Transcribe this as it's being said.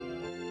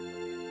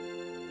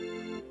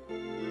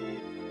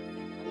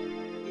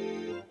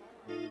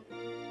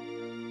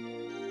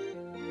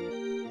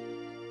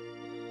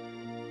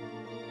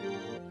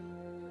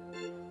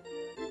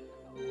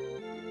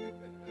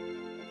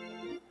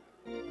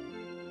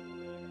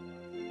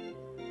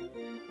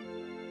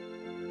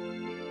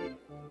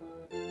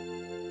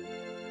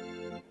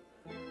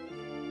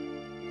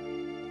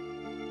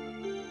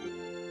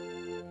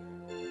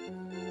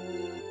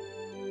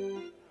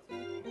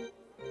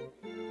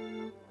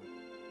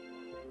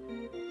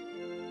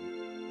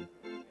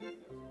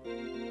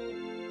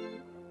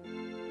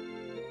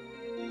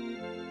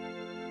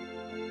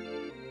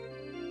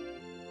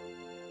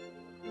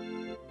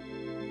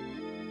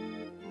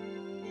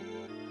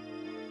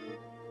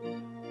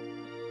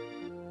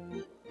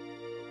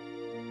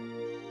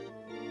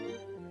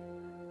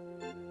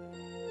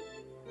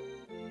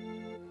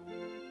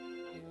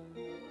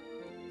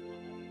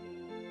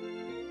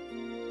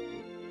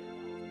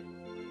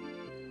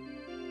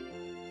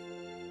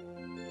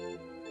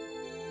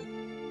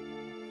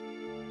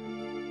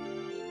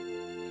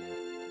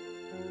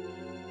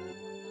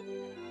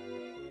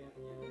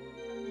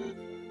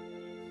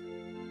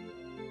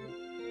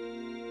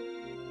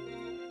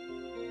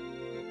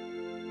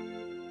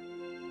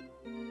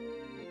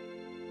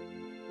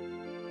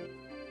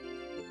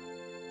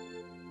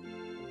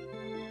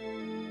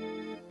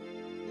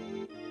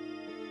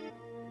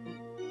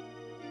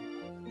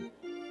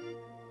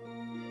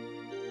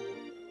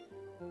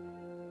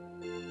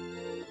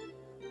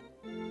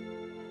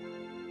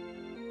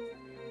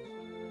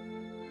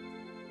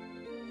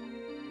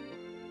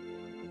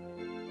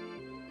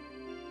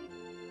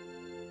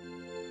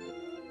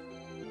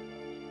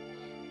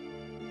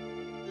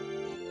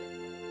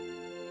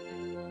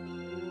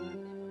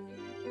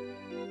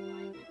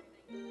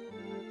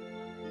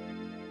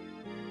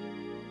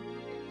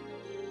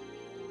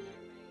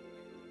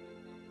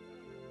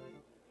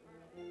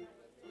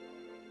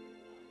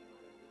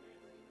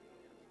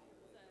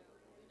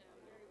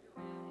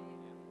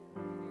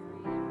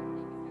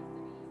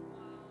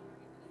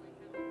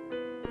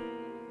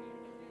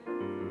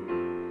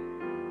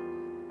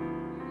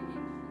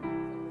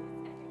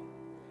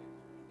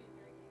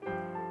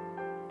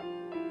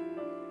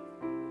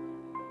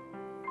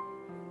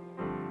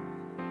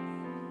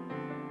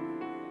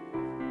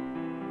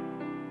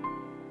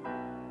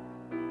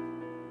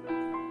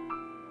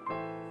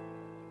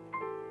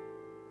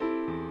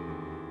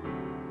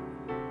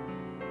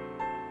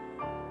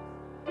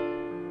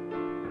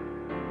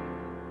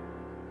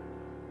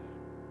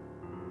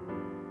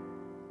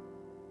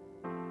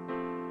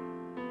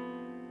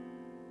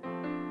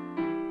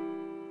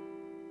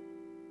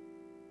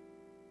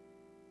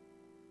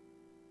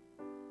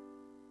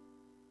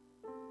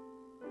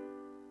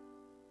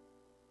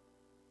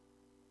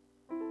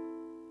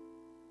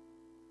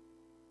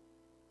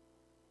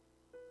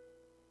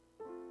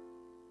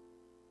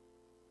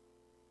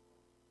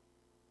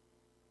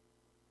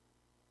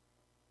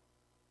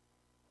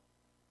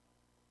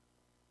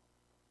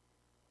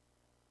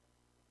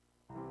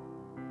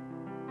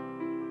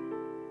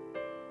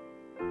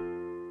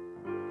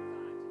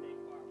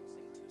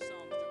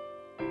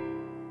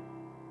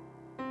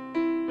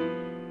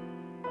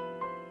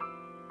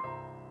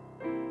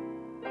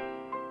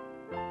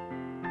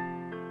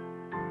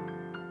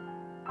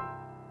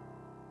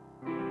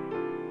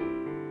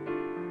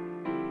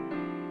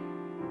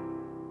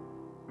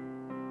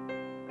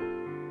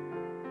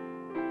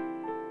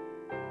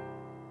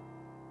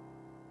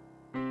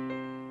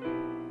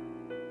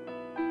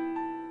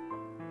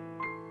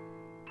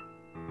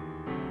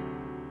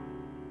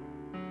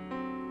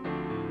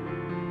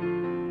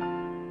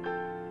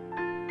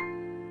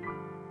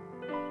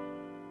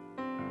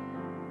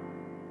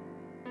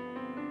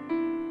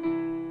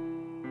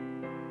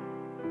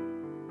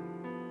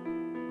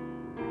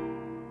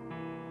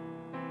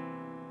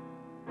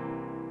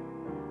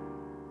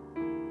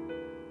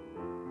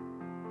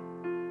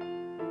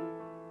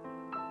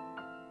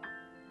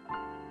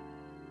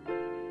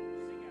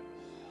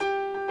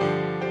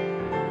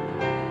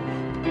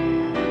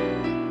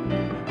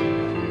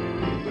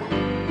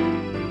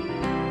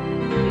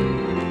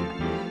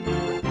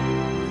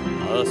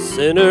A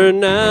sinner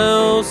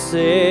now saved,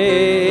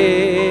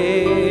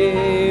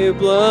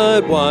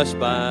 blood washed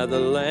by the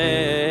Lamb.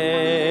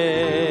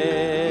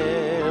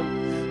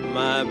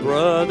 My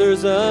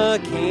brother's a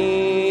king,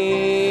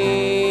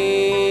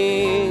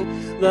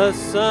 the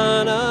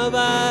Son of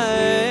I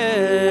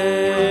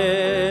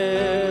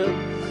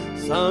am.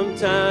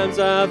 Sometimes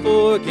I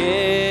forget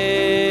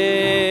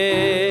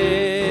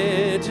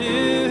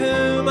to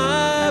whom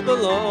I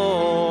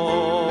belong.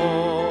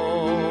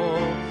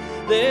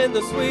 Then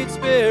the sweet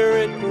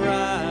Spirit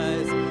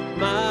cries,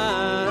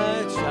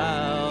 my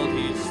child,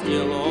 he's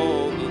still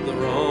on the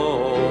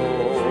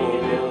throne.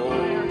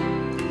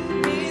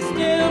 He's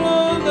still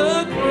on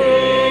the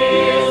throne.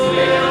 He's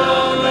still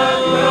on the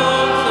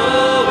throne. So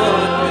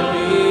what could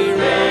be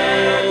wrong?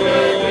 There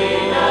could be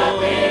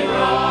nothing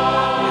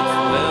wrong. It's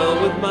well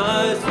with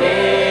my soul.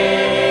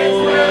 It's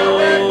well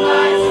with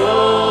my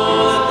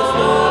soul. Let the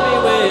stormy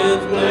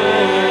winds blow.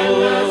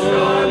 Let the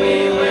stormy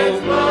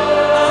winds blow.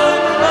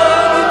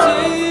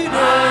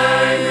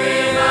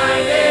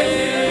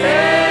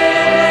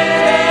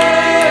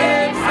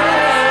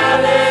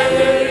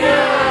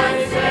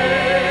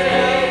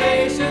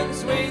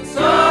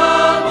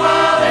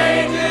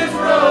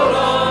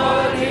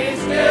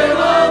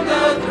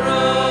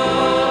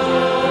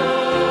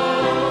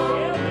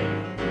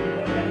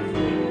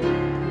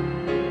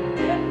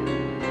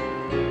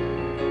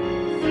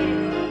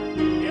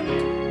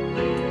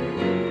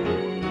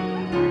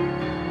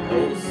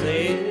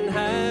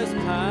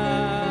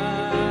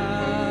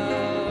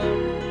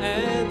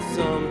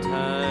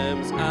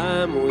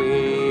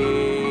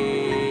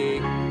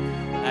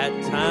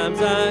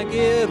 I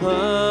give up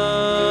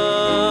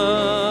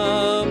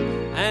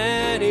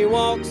and he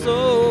walks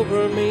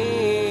over me.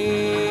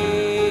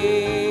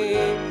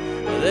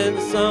 Then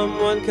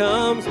someone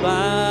comes by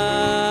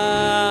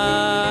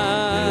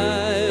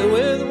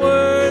with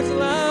words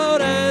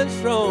loud and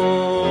strong.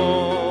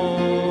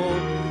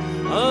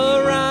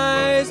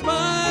 Arise,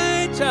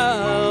 my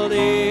child,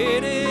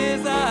 it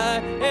is I,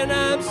 and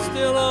I'm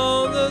still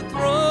on the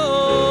throne.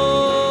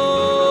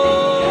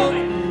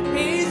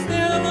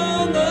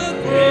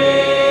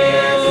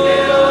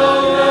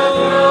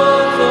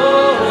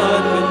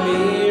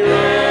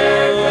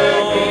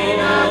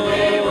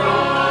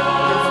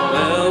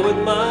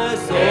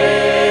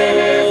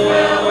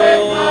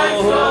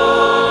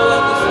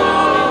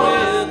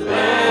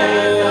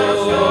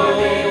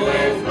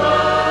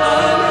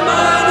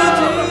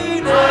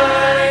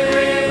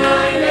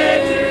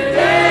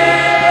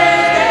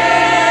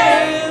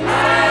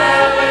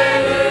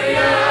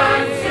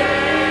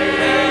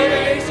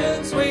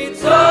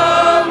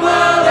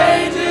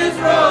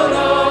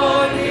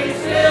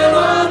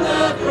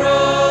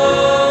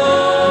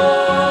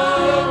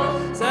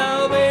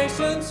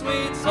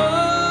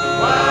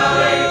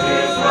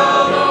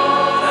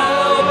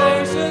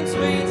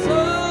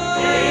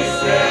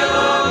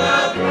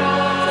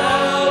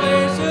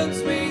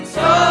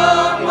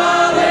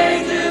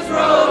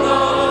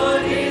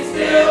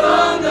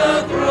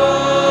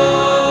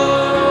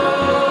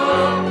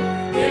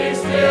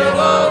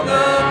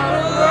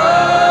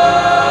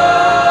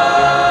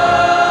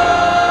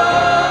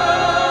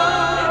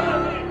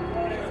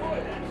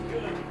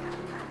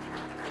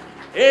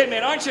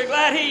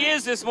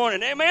 This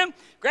morning, amen.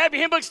 Grab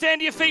your hymn book, stand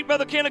to your feet.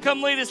 Brother Ken will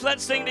come lead us.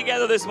 Let's sing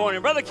together this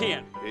morning. Brother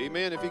Ken.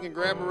 Amen. If you can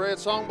grab a red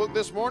songbook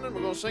this morning,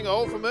 we're going to sing an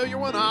old familiar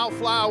one, I'll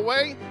Fly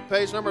Away.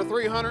 Page number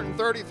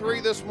 333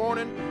 this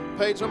morning.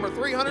 Page number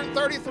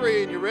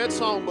 333 in your red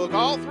songbook.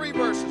 All three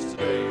verses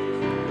today.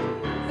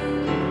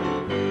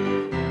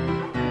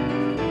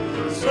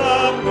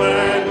 Some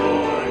glad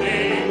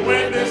morning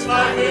when this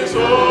life is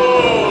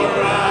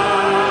o'er,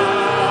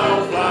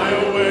 I'll fly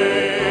away.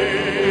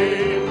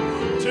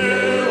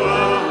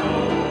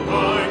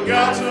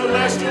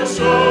 Celestial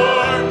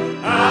shore,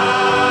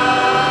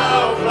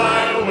 I'll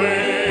fly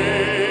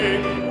away.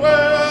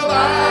 Well,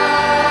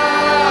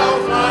 I'll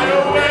fly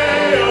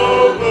away,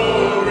 oh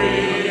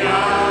glory,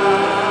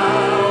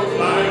 I'll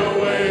fly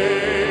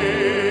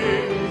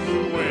away.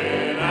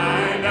 When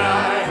I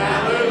die,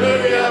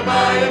 hallelujah,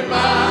 by and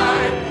by,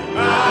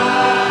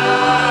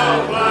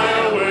 I'll fly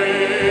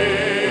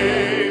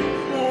away.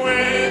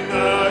 When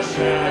the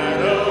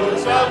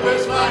shadows of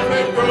this life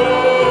have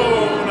grown,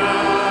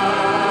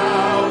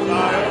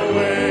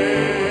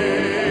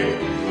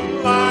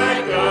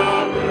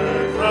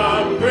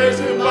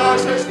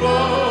 has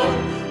flown,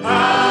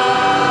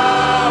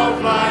 I'll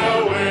fly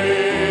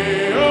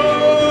away.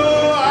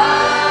 Oh,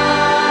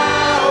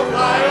 I'll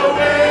fly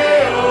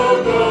away,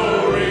 oh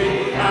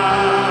glory,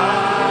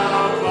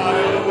 I'll fly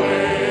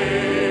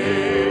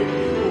away.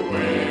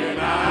 When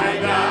I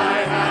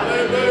die,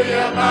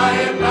 hallelujah, by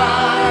and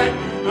by,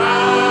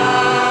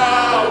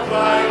 I'll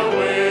fly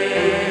away.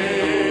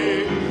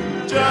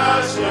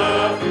 Just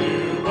a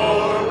few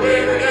more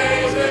winter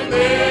days and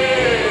then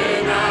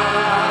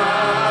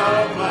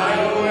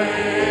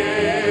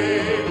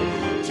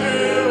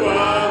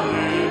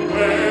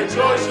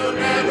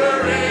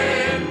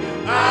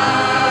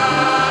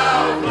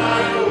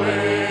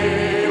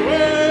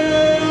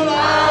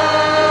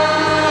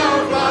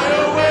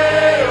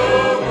away,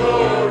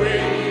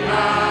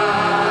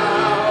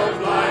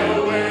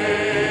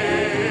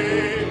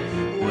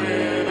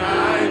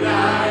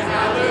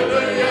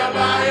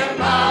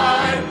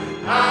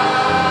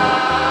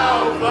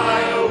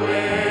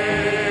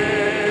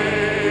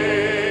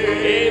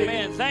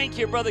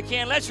 you, Brother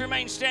Ken. Let's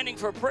remain standing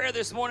for prayer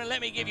this morning. Let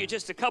me give you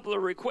just a couple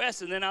of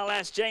requests, and then I'll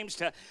ask James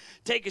to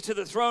take us to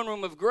the throne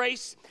room of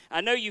grace.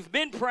 I know you've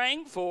been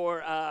praying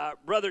for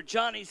Brother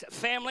Johnny's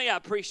family. I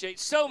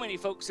appreciate so many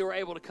folks who were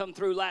able to come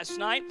through last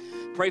night.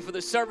 Pray for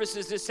the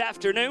services this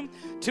afternoon.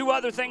 Two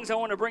other things I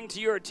want to bring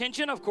to your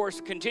attention. Of course,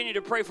 continue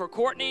to pray for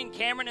Courtney and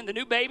Cameron and the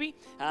new baby.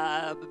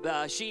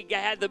 She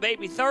had the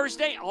baby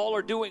Thursday. All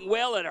are doing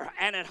well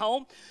and at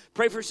home.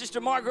 Pray for Sister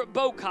Margaret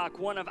Bocock,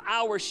 one of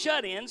our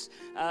shut-ins,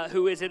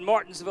 who is in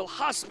Martinsville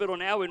Hospital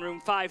now in room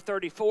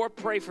 534.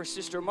 Pray for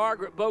Sister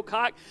Margaret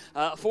Bocock,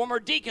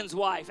 former deacon's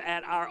wife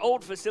at our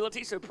old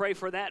facility, so pray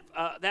for that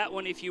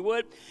one if you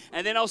would.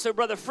 And then also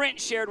Brother French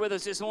shared with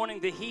us this morning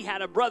that he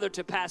had a brother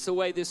to pass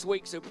away this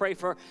week, so pray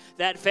for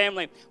that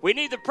family. We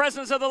need the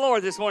presence of the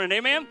Lord this morning,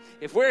 amen?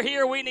 If we're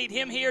here, we need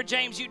him here.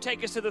 James, you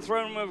take us to the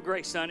throne room of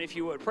grace, son, if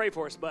you would. Pray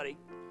for us, buddy.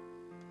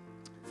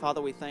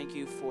 Father, we thank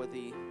you for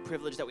the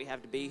privilege that we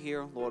have to be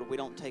here. Lord, we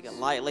don't take it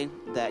lightly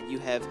that you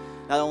have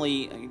not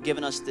only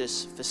given us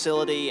this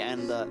facility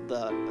and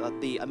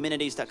the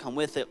amenities that come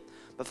with it,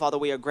 but Father,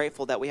 we are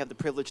grateful that we have the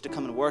privilege to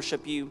come and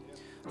worship you.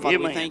 Father,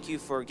 Amen. we thank you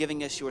for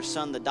giving us your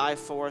Son to die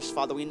for us.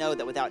 Father, we know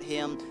that without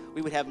him,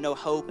 we would have no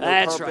hope, no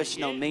That's purpose,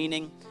 right. no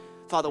meaning.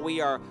 Father,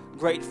 we are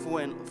grateful,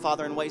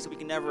 Father, in ways that we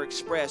can never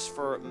express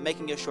for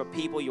making us your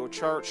people, your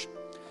church.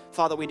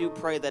 Father, we do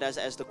pray that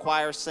as the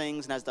choir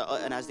sings and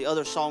as the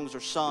other songs are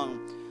sung,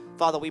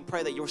 Father, we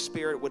pray that your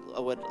Spirit would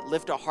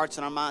lift our hearts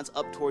and our minds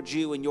up towards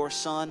you and your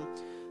Son.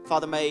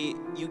 Father, may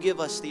you give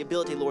us the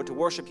ability, Lord, to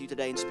worship you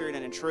today in spirit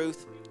and in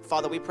truth.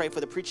 Father, we pray for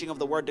the preaching of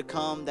the word to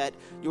come, that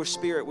your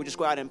Spirit would just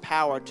go out in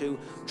power to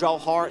draw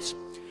hearts.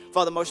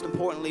 Father, most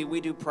importantly, we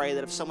do pray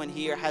that if someone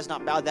here has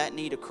not bowed that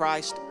knee to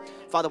Christ,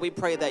 Father, we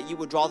pray that you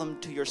would draw them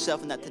to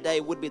yourself and that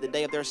today would be the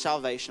day of their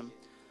salvation.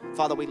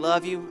 Father, we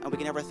love you, and we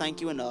can never thank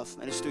you enough.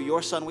 And it's through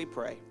your Son we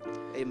pray.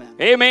 Amen.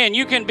 Amen.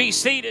 You can be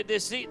seated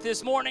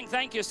this morning.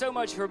 Thank you so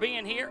much for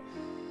being here.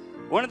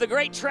 One of the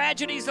great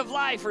tragedies of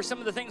life are some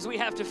of the things we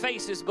have to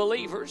face as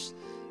believers.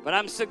 But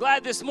I'm so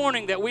glad this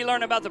morning that we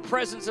learn about the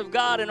presence of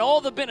God and all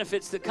the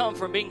benefits that come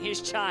from being his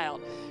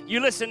child.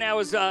 You listen now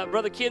as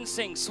Brother Ken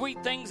sings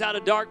Sweet Things Out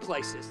of Dark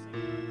Places.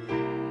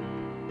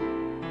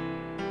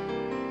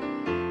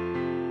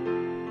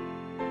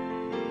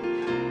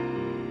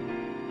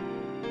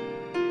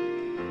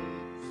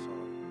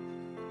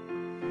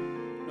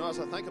 As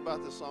I think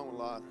about this song a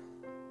lot,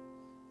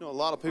 a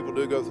lot of people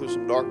do go through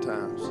some dark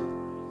times.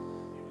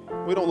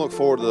 We don't look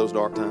forward to those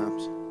dark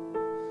times.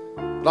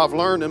 But I've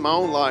learned in my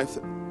own life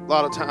that a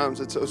lot of times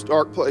it's those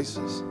dark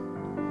places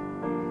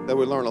that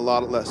we learn a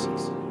lot of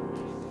lessons.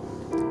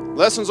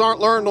 Lessons aren't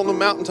learned on the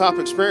mountaintop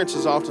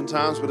experiences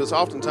oftentimes, but it's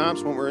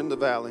oftentimes when we're in the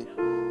valley.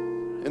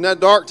 In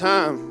that dark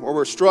time where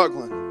we're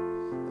struggling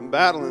and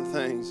battling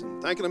things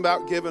and thinking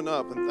about giving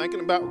up and thinking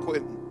about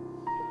quitting.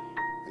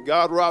 And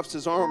God wraps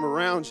his arm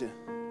around you,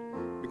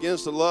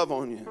 begins to love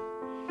on you,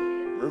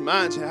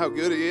 reminds you how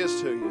good he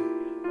is to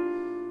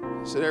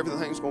you. He said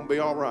everything's going to be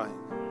all right.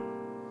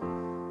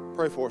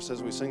 Pray for us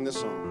as we sing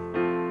this song.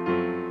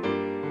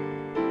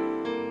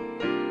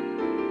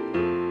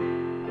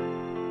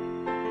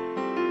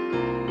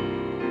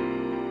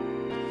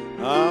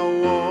 I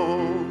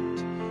want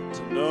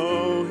to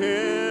know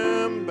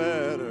him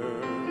better.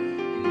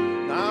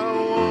 I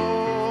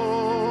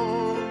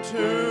want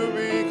to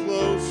be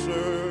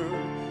closer.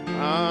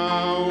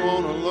 I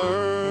want to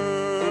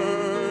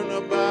learn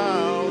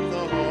about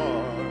the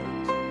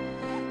heart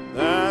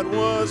that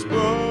was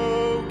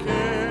broken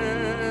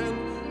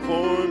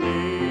for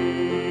me.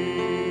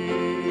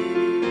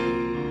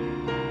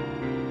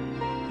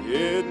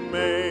 It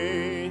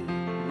may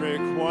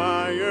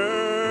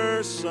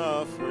require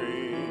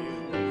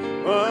suffering,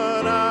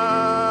 but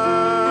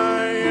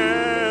I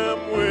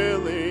am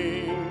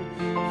willing.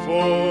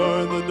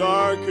 For the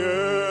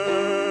darker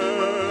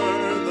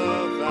the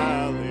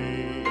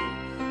valley,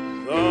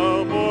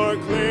 the more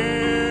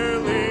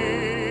clearly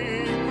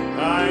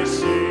I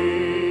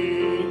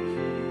see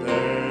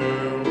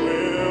there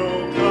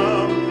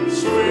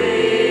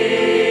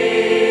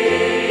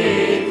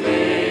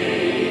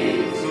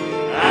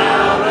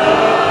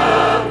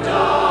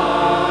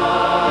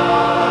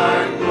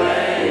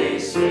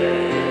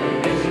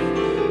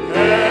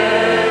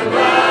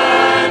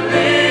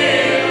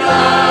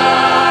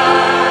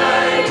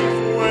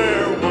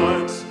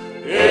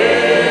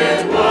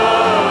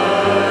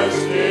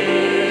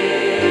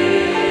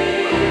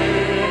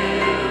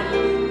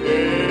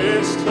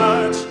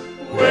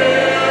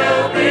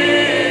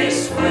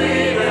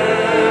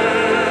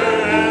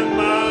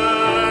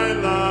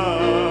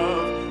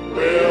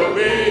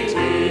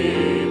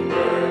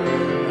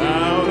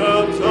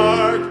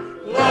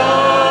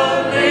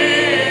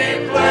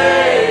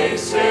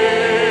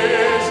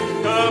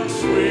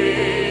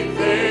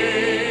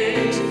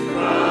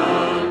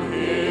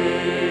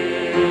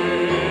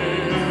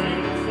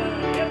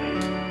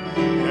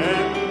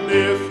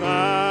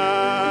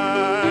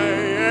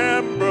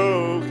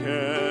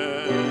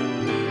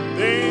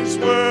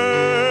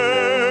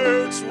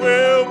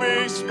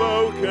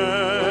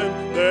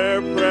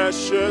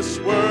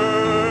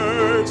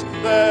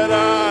that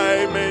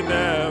I may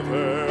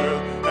never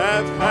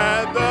have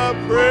had the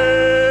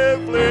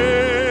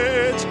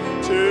privilege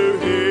to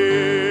hear.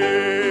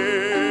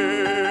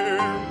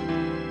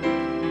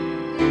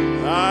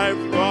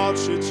 I've brought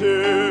you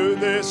to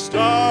this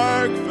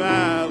dark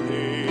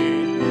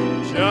valley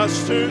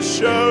just to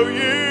show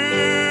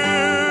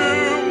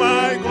you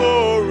my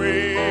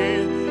glory.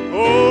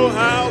 Oh,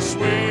 how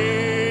sweet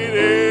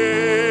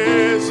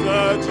is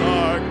the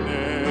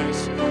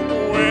darkness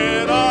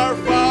when our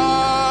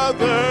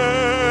Father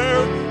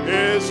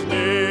is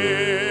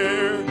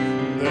near.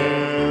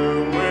 There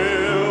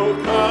will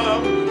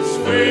come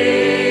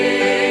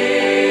sweet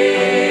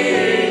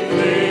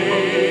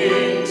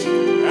things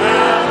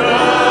out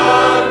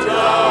of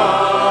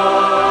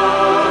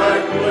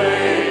dark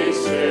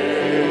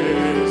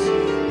places.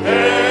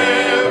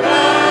 Heavenly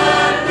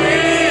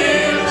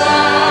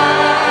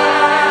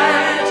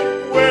light,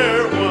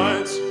 where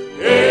once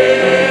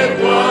it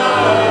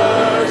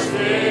was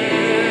dim.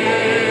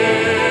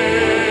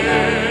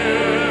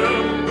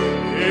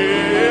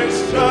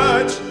 His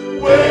touch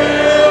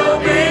will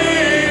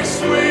be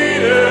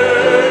sweeter,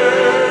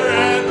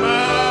 and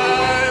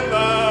my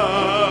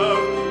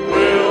love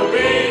will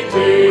be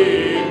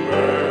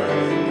deeper.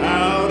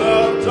 Out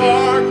of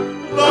dark,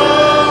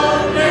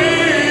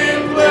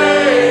 lonely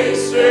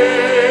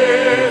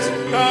places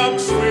come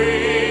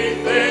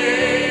sweet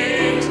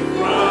things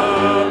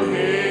from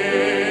Him.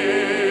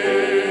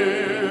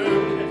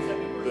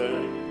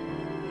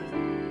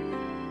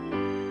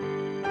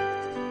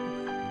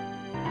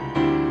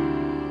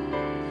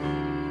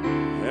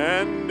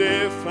 And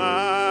if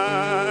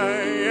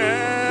I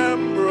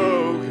am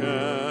broken,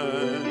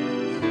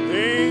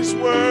 these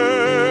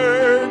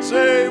words,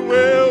 they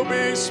will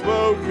be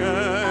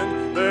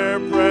spoken. They're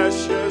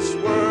precious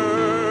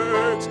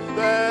words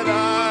that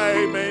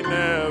I may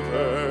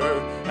never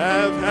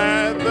have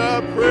had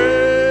the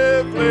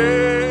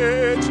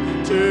privilege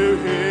to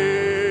hear.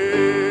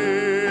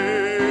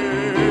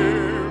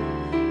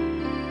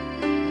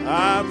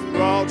 I've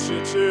brought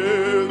you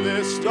to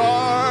this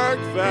dark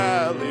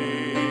valley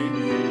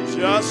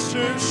just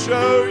to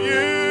show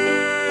you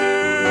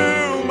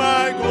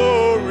my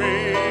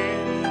glory.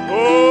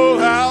 Oh,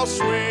 how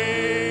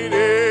sweet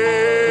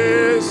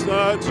is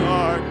the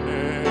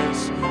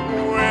darkness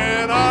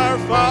when our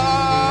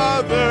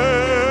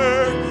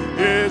Father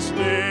is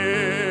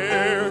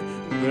near.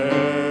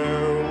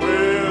 There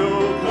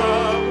will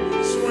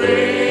come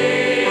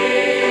sweet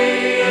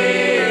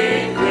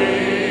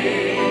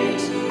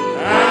things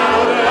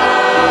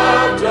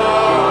out of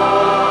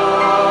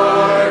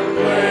dark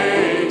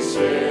places.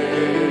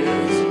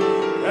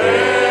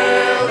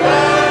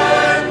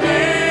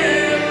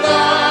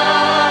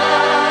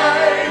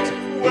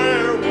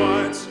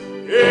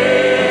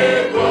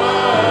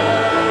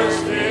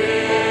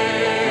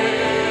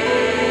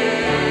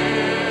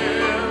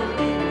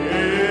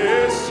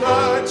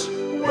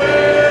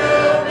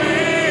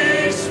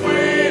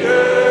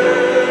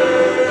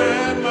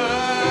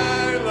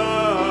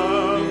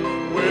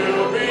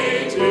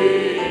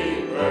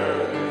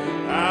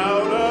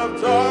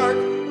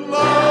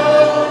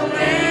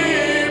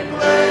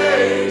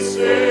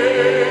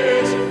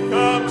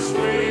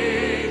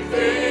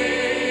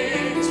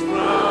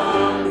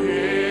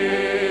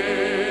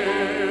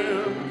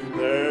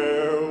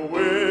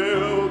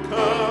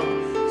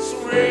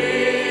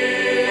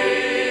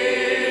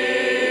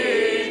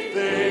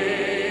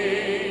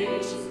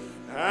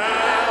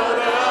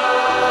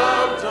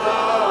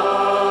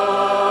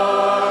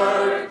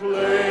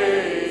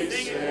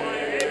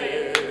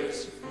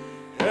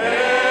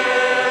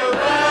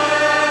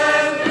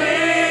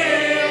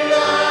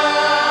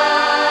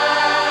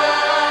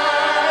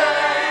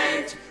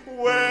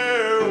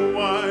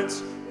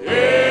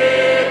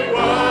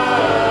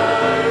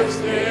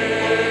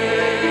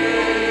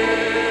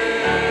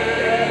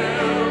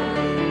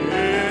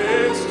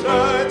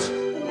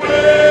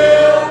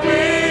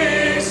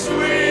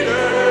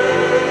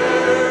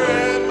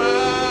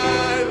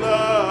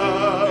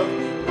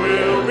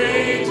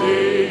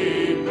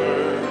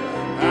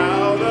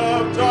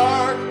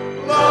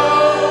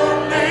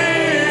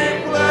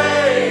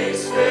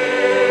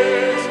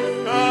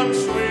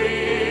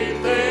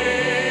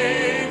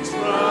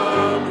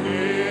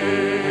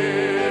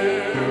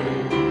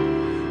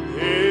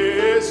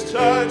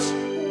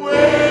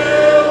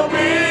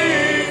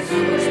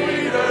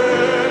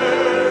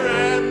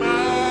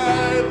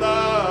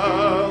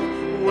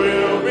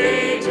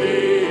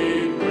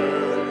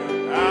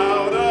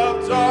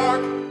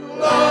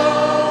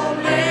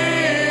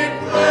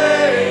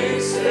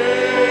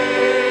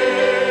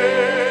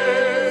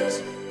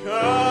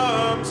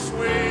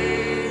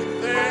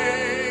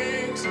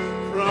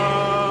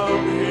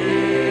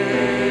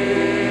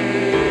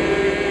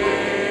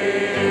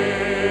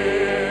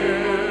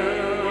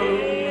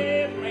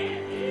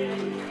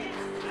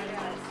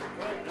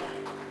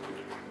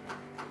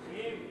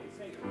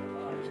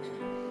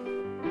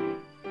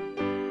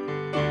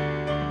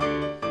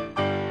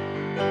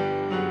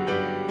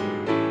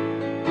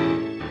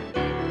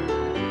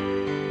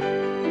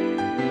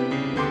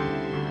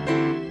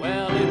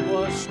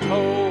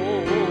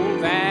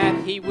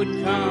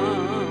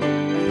 come,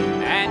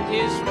 and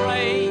his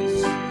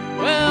race,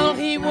 well,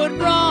 he would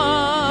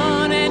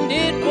run, and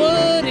it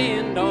would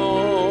end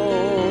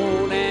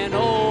on an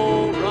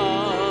old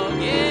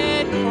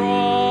rugged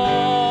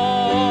cross.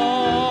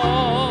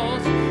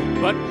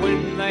 But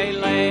when they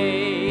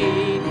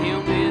laid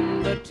him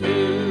in the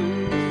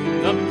tomb,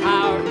 the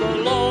power of the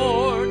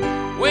Lord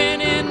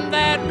went in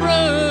that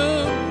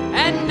room,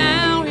 and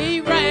now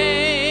he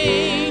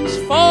reigns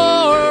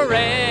forevermore.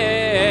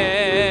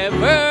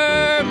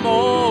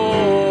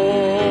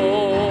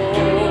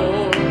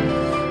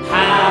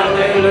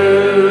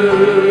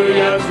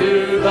 Hallelujah to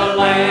the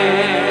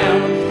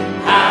Lamb.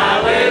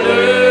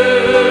 Hallelujah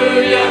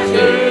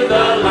to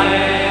the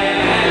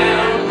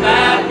Lamb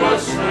that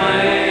was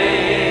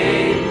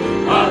slain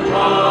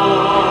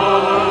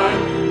upon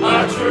a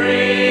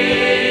tree.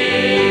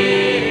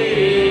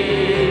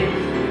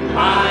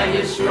 By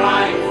his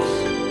stripes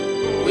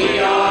we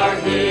are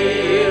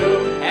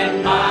healed,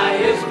 and by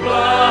his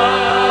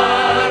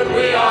blood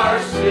we are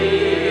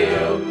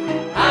sealed.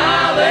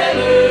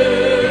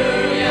 Hallelujah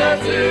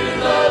to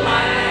the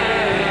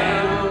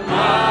Lamb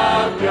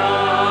of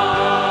God.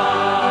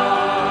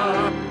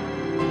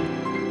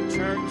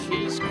 Church,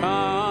 he's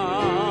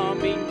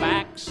coming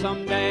back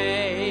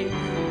someday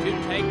to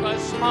take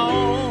us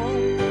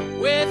home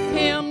with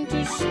him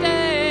to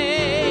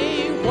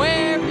stay,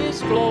 where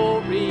his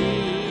glory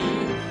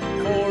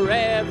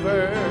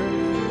forever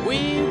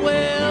we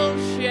will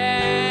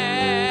share.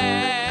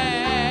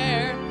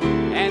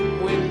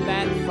 And when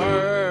that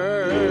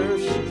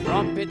first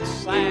trumpet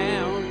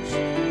sounds,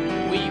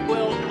 we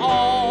will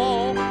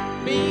all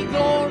be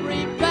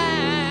glory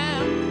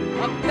bound,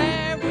 up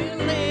there we'll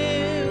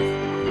live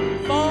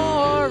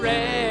forevermore.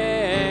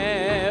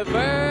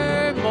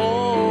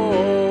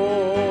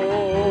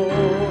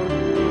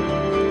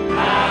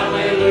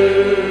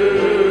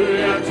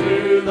 Hallelujah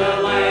to the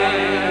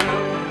Lamb.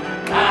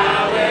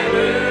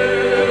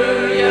 Hallelujah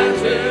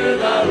to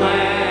the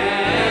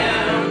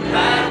Lamb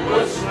that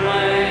was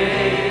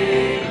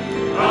slain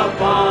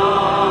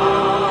upon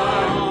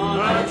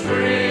a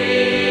tree.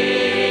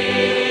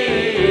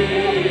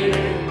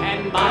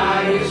 And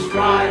by his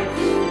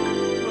stripes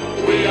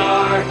we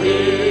are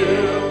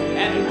healed,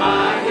 and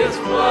by his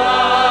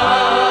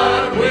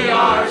blood we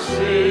are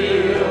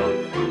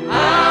sealed.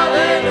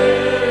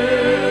 Hallelujah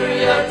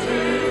to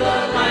the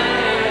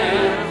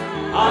Lamb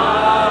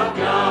of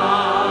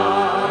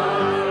God.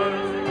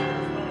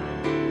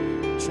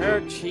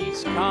 Church,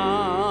 he's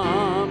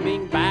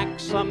coming back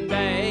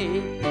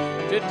someday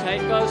to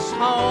take us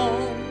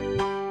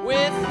home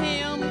with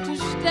him to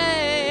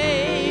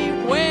stay,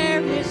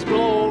 where his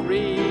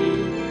glory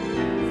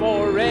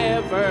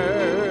forever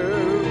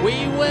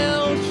we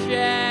will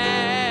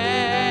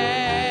share.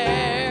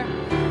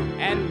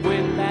 And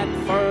when that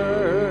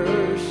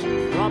first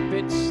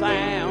trumpet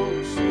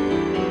sounds,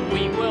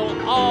 we will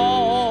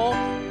all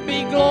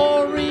be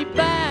glory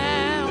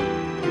bound,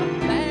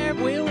 and there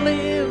we'll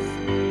live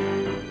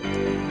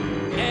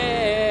evermore.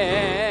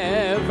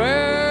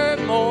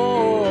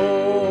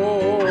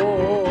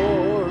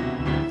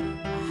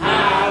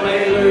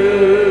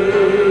 Hallelujah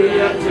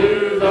to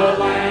the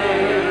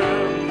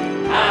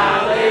Lamb.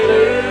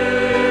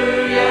 Hallelujah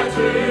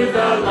to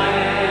the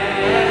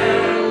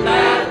Lamb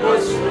that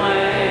was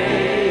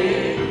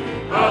slain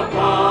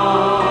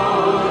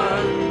upon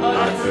a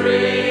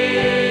tree.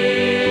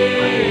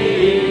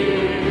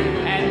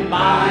 And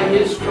by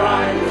his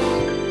stripes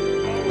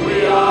we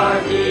are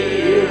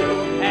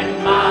healed, and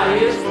by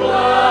his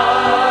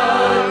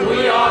blood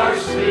we are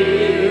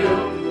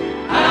sealed.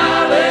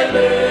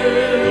 Hallelujah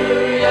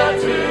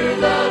to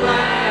the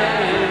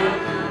Lamb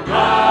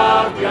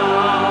of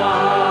God.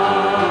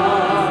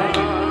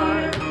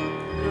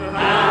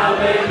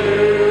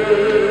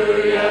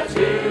 Hallelujah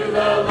to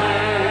the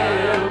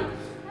Lamb.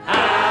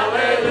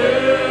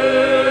 Hallelujah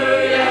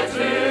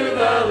to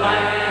the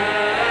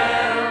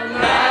Lamb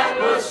that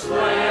was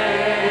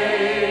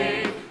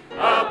slain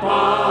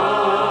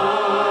upon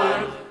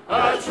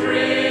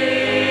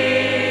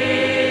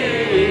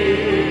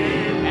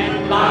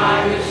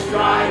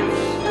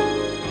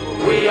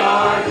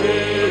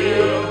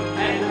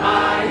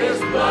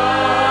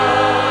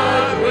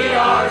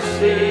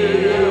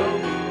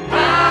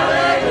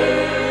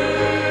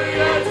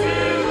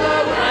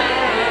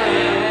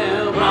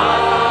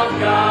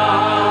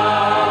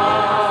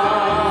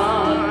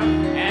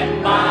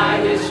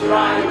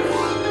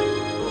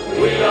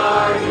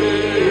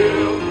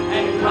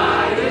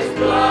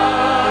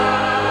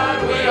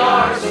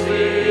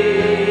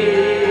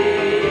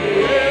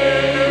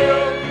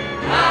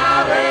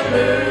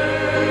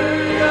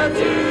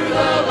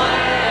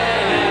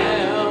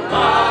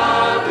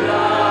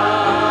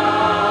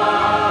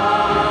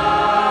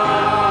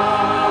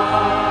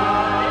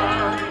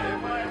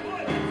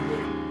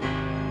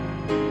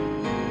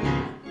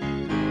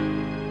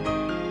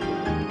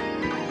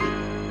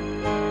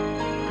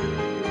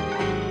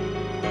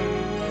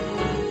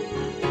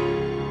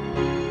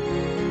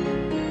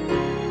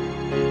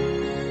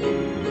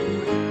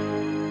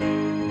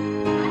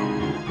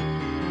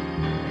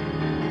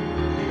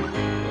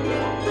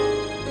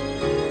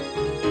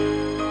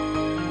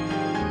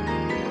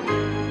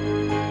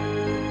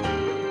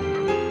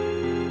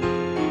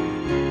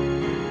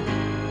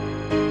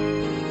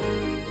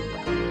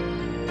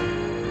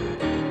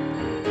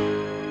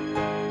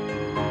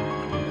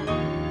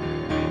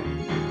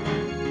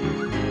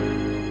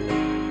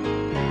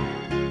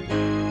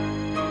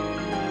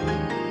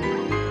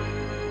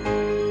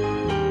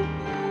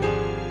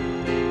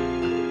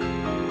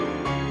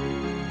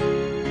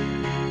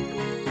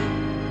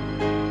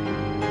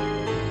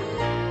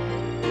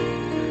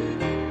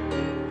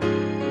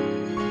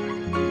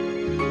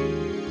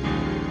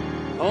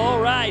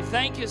right,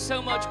 thank you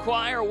so much,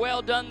 choir.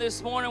 Well done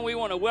this morning. We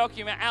want to welcome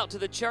you out to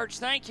the church.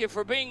 Thank you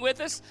for being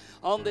with us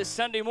on this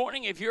Sunday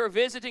morning. If you're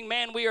visiting,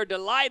 man, we are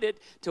delighted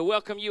to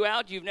welcome you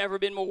out. You've never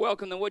been more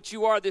welcome than what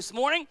you are this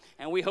morning,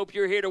 and we hope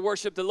you're here to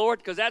worship the Lord,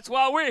 because that's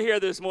why we're here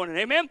this morning.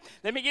 Amen?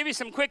 Let me give you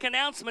some quick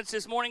announcements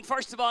this morning.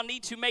 First of all, I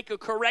need to make a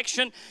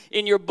correction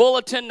in your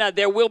bulletin.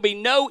 There will be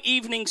no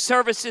evening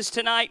services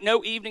tonight,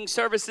 no evening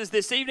services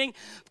this evening.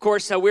 Of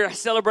course, we're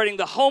celebrating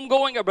the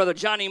homegoing of Brother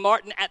Johnny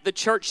Martin at the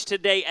church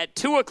today at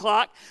 2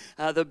 o'clock.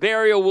 The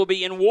burial will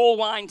be in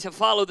Woolwine to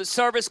follow the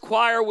service.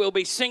 Choir will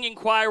be singing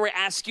choir. We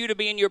ask you to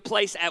be in your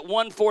place at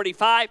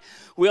 1:45.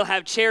 We'll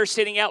have chairs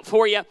sitting out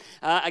for you.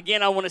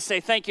 Again, I want to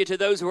say thank you to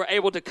those who were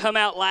able to come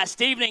out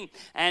last evening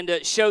and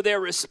show their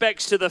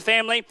respects to the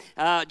family.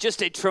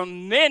 Just a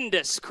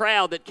tremendous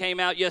crowd that came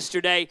out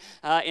yesterday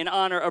in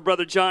honor of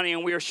Brother Johnny,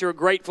 and we are sure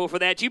grateful for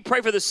that. You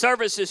pray for the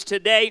services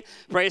today.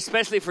 Pray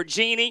especially for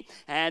Jeannie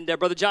and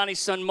Brother Johnny's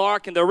son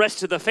Mark and the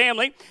rest of the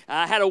family.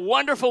 Had a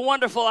wonderful,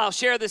 I'll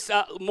share this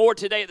more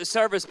today at the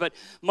service, but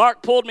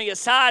Mark pulled me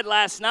aside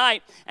last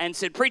night and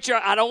said,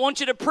 "Preacher, I don't want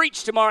you to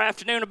preach tomorrow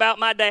afternoon about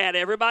my dad.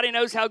 Everybody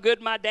knows how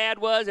good my dad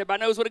was.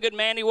 Everybody knows what a good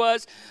man he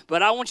was,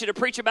 but I want you to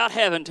preach about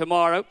heaven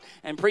tomorrow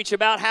and preach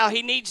about how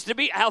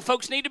how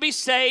folks need to be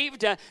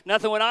saved.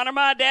 Nothing would honor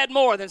my dad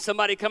more than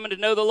somebody coming to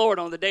know the Lord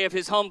on the day of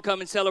his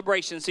homecoming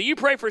celebration." So you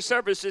pray for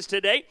services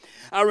today.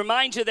 I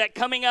remind you that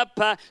coming up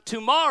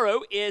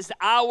tomorrow is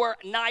our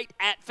night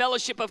at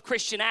Fellowship of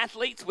Christian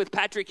Athletes with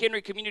Patrick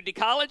Henry Community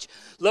College.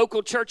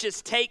 Local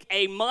churches take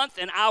a month,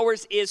 and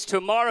ours is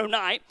tomorrow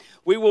night.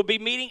 We will be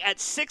meeting at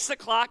 6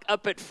 o'clock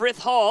up at Frith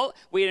Hall.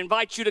 We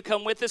invite you to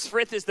come with us.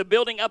 Frith is the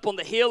building up on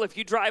the hill. If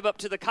you drive up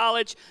to the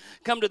college,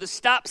 come to the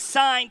stop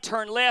sign,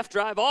 turn left,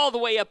 drive all the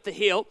way up the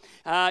hill.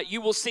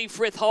 You will see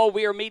Frith Hall.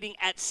 We are meeting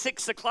at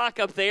 6 o'clock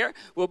up there.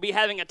 We'll be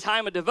having a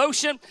time of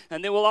devotion,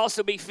 and then we'll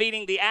also be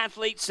feeding the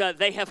athletes.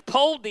 They have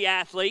polled the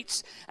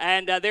athletes,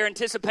 and they're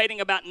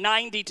anticipating about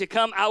 90 to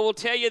come. I will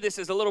tell you, this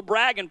is a little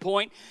bragging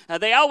point.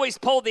 They always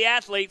poll the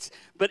athletes,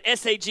 but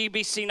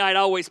SAGBC night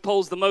always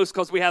polls the most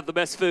because we have the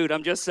best food.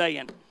 I'm just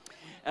saying.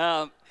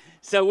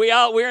 So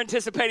we're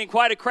anticipating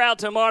quite a crowd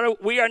tomorrow.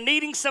 We are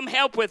needing some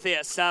help with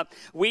this.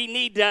 We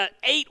need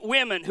 8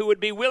 women who would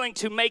be willing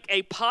to make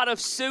a pot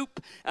of soup.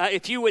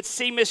 If you would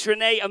see Miss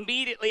Renee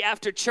immediately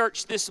after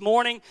church this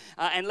morning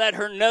and let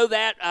her know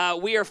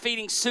that. We are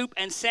feeding soup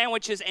and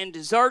sandwiches and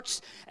desserts.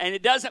 And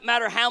it doesn't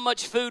matter how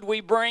much food we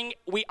bring,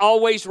 we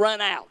always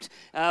run out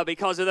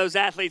because of those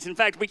athletes. In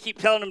fact, we keep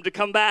telling them to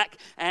come back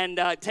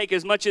and take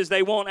as much as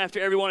they want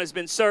after everyone has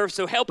been served.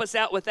 So help us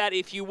out with that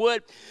if you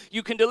would.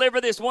 You can deliver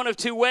this one of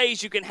two ways.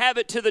 You can have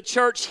it to the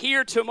church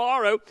here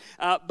tomorrow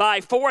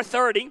by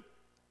 4:30.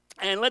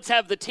 And let's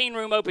have the teen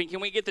room open.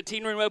 Can we get the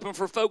teen room open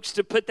for folks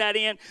to put that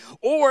in?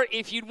 Or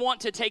if you'd want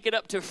to take it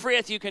up to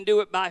Frith, you can do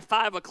it by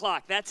 5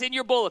 o'clock. That's in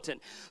your bulletin.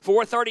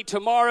 4:30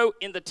 tomorrow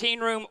in the teen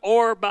room,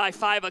 or by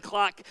 5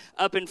 o'clock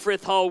up in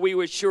Frith Hall. We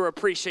would sure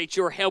appreciate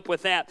your help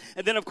with that.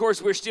 And then, of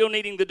course, we're still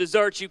needing the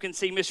desserts. You can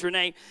see Miss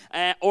Renee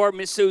or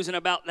Miss Susan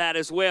about that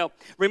as well.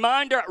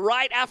 Reminder,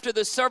 right after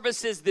the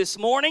services this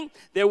morning,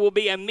 there will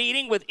be a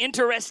meeting with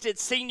interested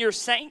senior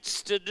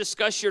saints to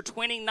discuss your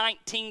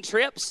 2019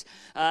 trips.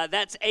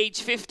 That's age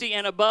 50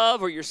 and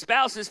above, or your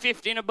spouse is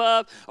 50 and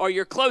above, or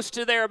you're close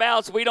to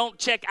thereabouts. We don't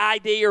check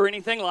ID or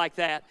anything like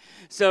that.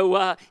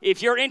 So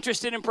if you're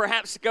interested in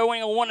perhaps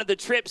going on one of the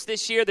trips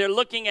this year, they're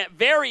looking at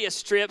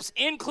various trips,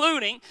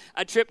 including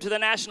a trip to the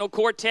National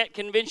Quartet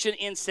Convention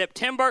in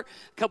September,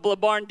 a couple of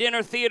barn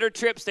dinner theater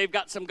trips. They've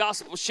got some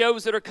gospel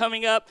shows that are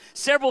coming up.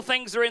 Several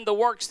things are in the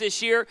works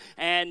this year,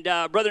 and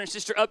Brother and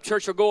Sister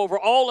Upchurch will go over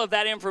all of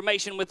that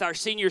information with our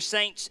senior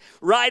saints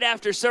right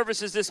after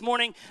services this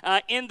morning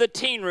in the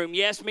teen room.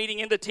 Yes, meeting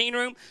in the teen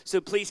room,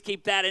 so please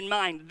keep that in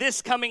mind.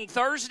 This coming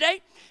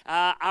Thursday,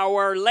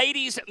 our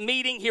ladies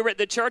meeting here at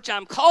the church.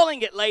 I'm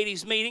calling it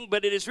ladies meeting,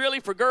 but it is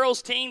really for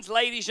girls, teens,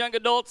 ladies, young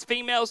adults,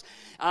 females,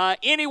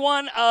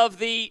 anyone of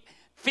the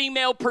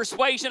female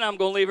persuasion. I'm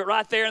going to leave it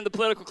right there in the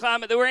political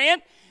climate that we're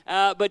in.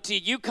 But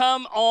you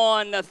come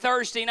on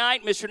Thursday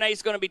night. Miss Renee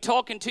is going to be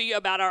talking to you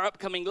about our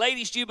upcoming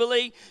Ladies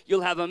Jubilee.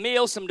 You'll have a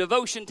meal, some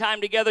devotion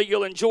time together.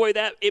 You'll enjoy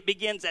that. It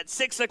begins at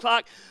 6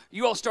 o'clock.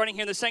 You all starting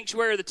here in the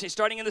sanctuary,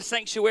 starting in the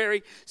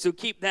sanctuary, so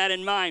keep that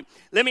in mind.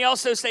 Let me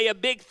also say a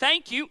big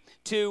thank you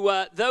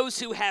to those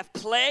who have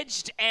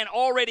pledged and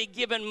already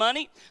given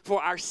money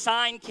for our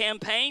sign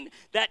campaign.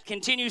 That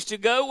continues to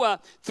go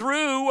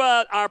through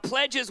our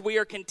pledges. We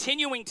are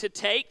continuing to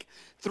take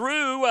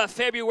through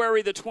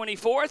February the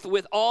 24th,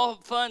 with all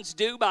funds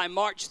due by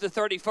March the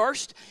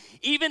 31st.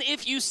 Even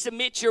if you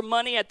submit your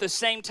money at the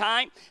same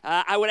time,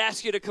 I would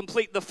ask you to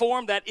complete the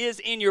form that is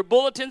in your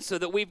bulletin so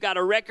that we've got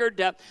a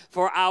record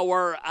for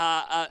our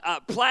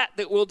plat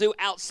that we'll do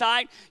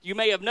outside. You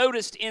may have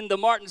noticed in the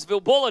Martinsville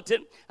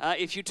Bulletin,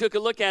 if you took a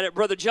look at it,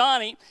 Brother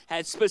Johnny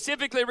had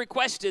specifically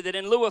requested that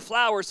in lieu of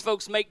flowers,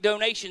 folks make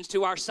donations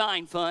to our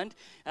sign fund,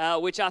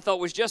 which I thought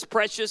was just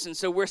precious, and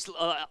so we're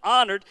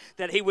honored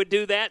that he would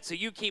do that. So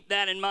you keep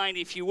that in mind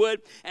if you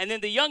would. And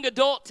then the young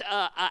adult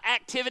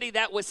activity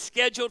that was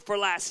scheduled for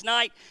last night,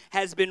 night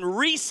has been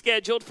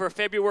rescheduled for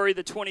February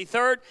the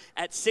 23rd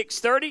at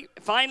 6:30.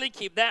 Finally,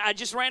 keep that. I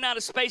just ran out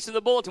of space in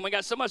the bulletin. We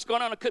got so much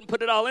going on, I couldn't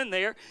put it all in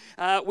there.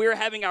 We're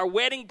having our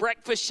wedding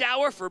breakfast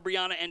shower for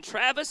Brianna and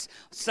Travis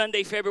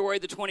Sunday, February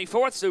the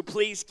 24th, so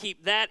please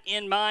keep that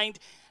in mind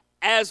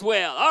as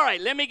well. All right,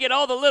 let me get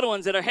all the little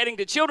ones that are heading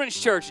to Children's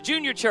Church,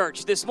 Junior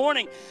Church this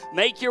morning.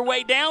 Make your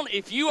way down.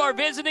 If you are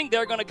visiting,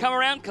 they're going to come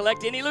around,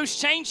 collect any loose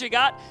change you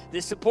got.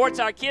 This supports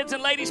our kids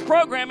and ladies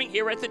programming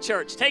here at the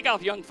church. Take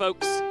off, young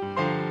folks.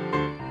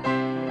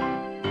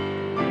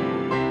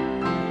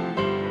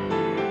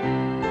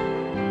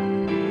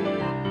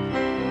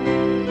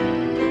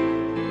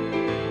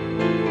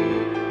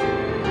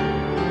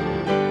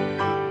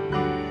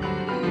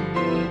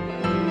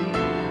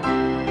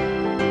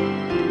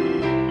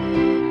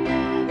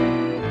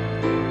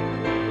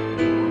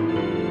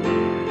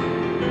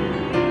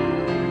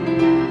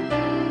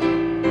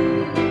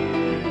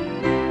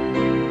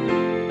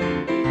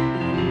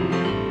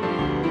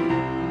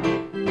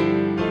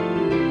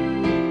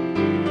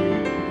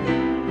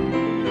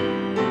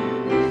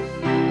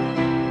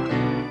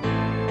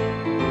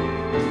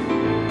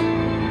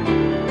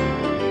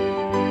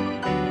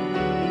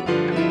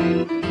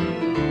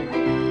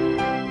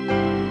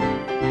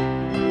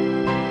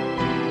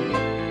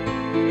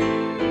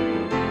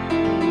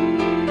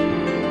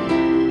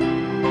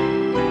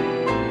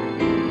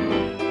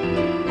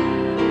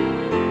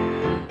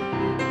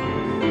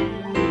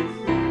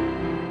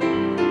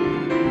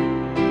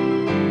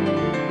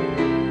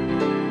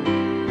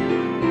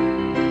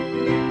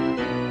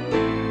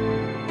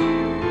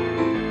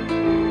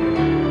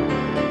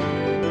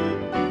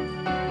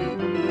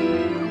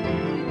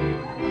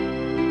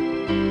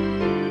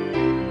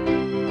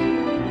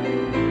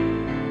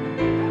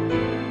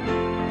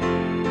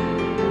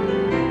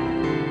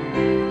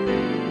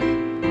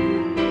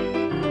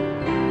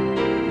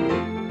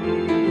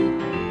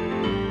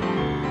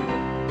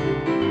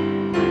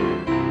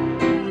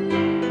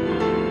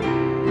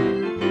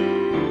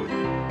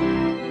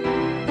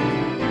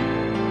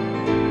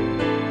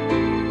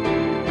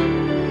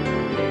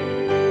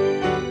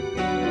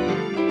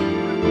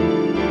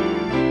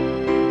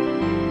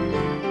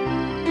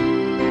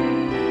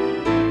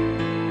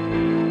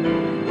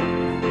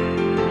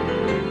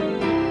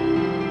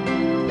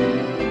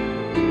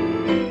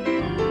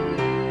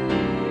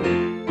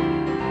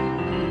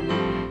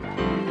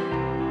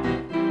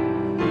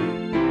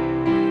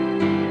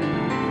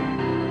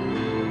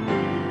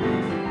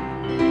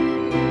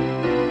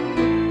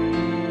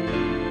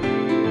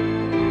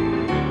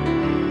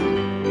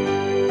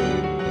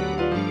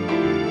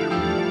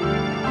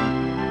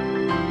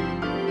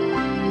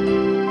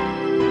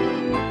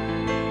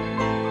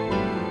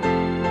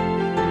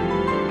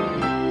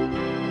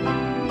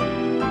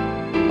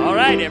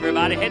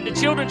 Everybody head to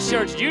Children's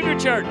Church, Junior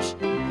Church.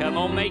 Come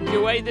on, make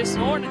your way this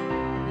morning.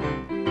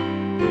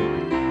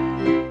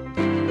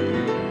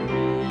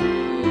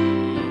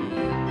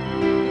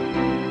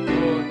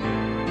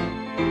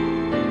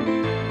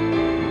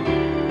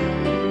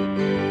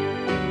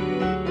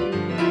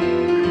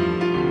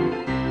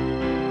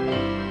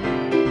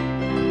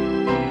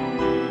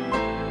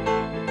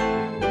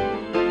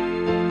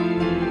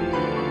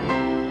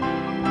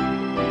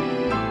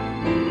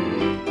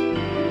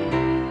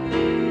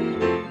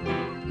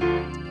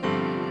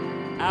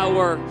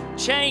 Our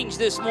change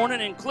this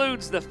morning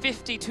includes the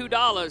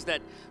 $52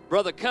 that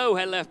Brother Coe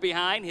had left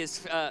behind.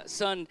 His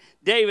son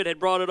David had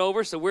brought it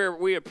over, so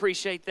we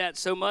appreciate that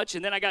so much.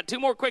 And then I got two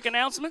more quick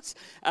announcements.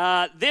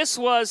 This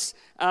was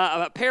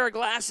a pair of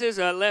glasses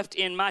left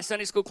in my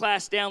Sunday school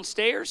class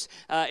downstairs.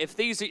 I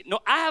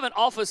have an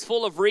office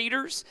full of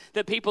readers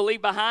that people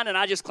leave behind, and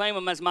I just claim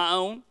them as my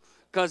own.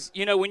 Because,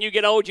 when you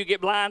get old, you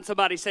get blind.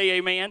 Somebody say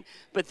amen.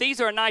 But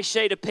these are a nice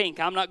shade of pink.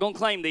 I'm not going to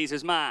claim these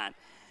as mine.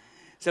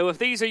 So if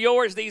these are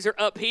yours, these are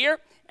up here.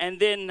 And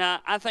then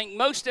I think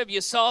most of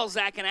you saw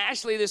Zach and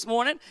Ashley this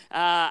morning.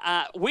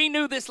 We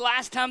knew this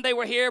last time they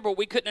were here, but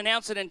we couldn't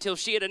announce it until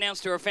she had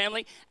announced to her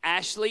family.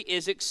 Ashley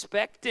is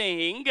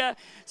expecting.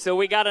 So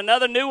we got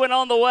another new one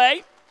on the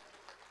way.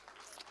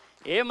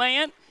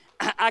 Amen.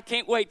 I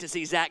can't wait to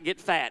see Zach get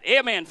fat.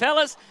 Amen,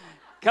 fellas.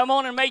 Come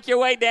on and make your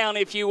way down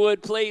if you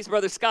would, please.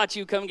 Brother Scott,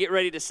 you come get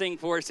ready to sing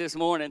for us this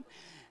morning.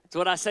 It's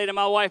what I say to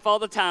my wife all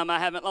the time. I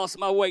haven't lost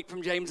my weight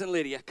from James and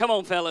Lydia. Come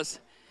on, fellas.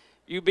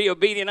 You be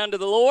obedient unto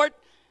the Lord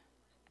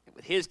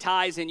with his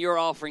tithes and your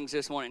offerings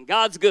this morning.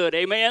 God's good,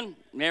 amen?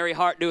 Merry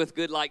heart doeth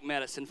good like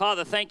medicine.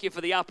 Father, thank you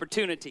for the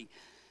opportunity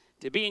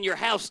to be in your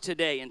house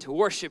today and to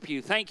worship you.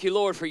 Thank you,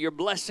 Lord, for your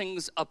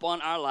blessings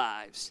upon our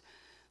lives.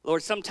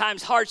 Lord,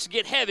 sometimes hearts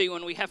get heavy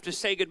when we have to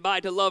say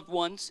goodbye to loved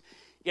ones.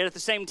 Yet at the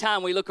same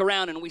time, we look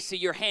around and we see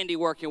your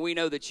handiwork and we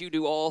know that you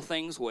do all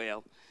things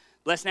well.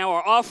 Bless now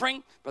our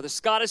offering. Brother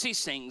Scott as he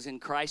sings in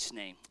Christ's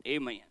name.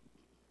 Amen.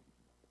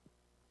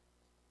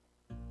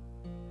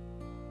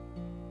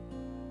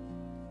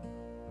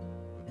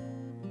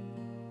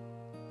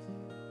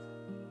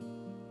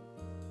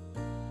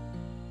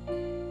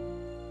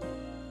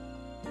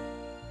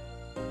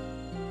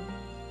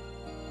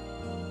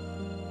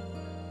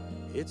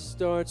 It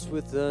starts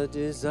with a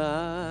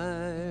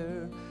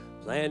desire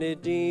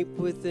planted deep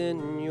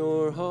within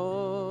your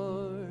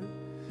heart.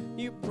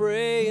 You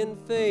pray in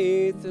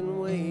faith and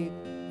wait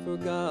for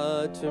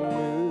God to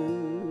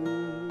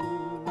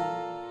move.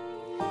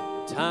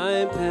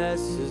 Time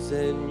passes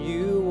and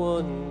you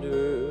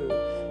wonder,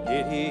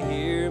 did he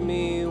hear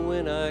me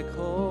when I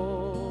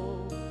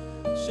called?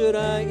 Should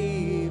I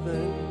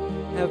even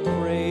have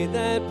prayed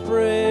that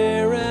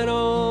prayer at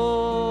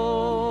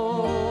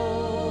all?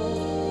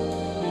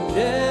 You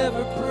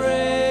never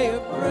pray a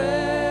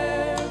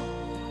prayer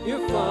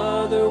your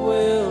Father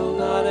will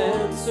not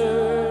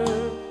answer.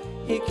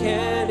 He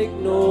can't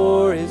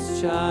ignore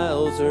his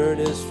child's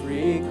earnest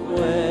request.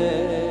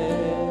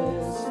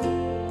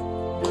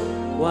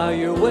 While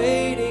you're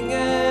waiting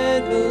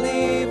and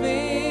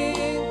believing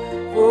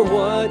for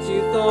what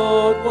you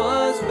thought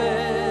was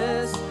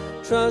best,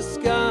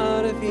 trust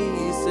God. If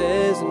he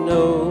says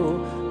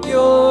no,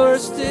 you're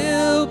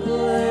still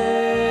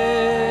blessed.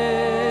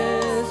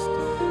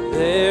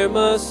 There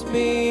must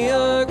be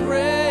a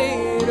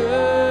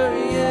greater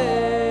yes.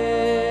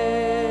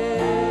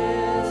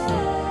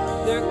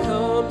 There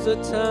comes a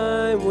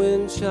time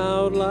when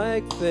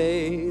childlike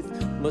faith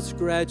must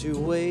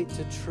graduate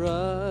to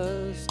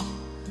trust.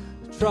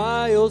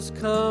 Trials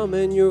come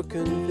and you're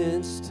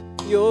convinced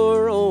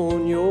you're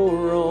on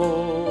your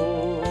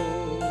own.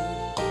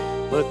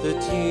 But the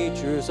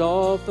teacher's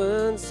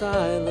often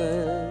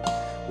silent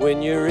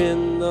when you're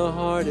in the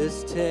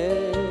hardest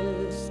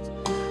test.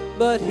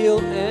 But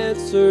he'll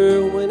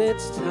answer when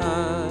it's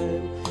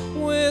time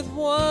with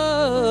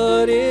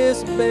what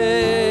is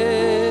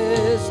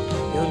best.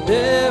 You'll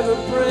never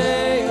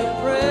pray a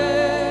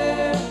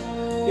prayer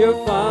your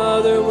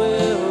Father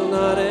will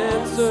not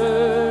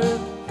answer.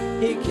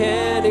 He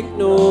can't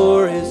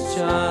ignore his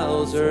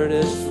child's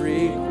earnest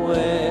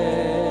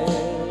request.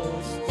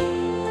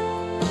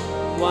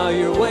 While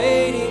you're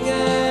waiting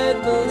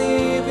and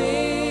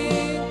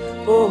believing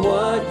for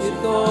what you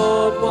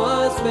thought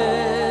was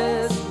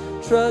best,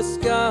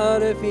 trust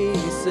God. If he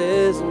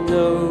says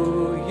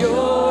no,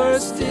 you're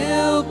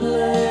still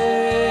blessed.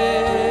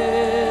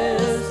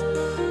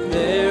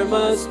 There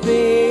must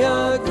be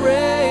a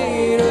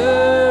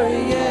greater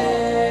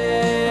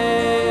yes.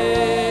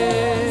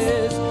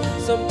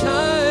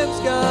 Sometimes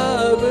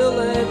God will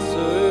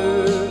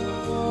answer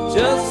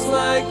just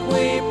like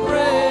we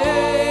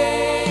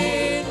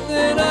prayed.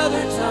 Then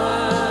other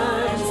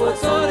times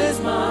what's on his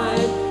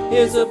mind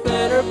is a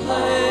better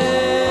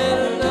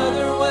plan,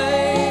 another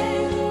way,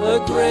 a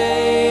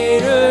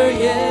greater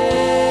yes.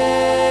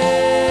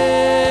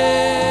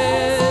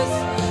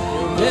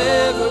 You'll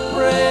never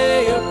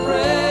pray a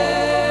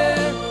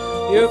prayer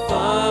your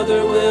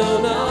Father will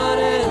not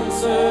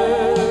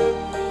answer.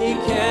 He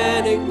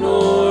can't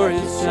ignore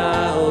his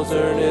child's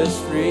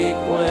earnest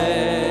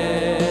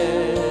request.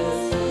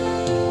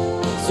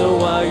 So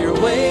while you're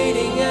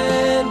waiting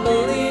and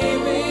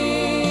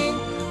believing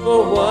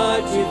for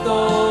what you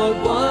thought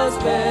was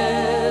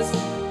best,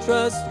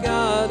 trust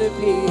God. If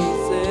he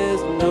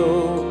says no,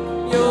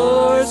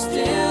 you're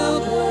still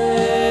blessed.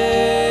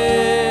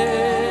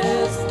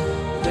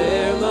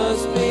 There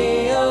must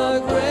be a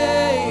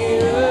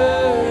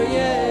greater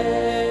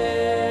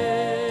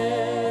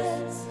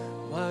yes.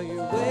 While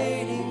you're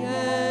waiting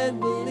and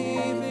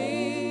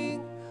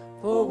believing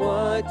for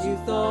what you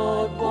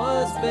thought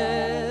was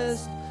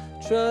best,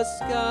 trust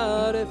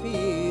God. If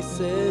he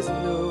says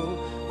no,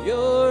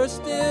 you're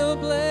still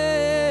blessed.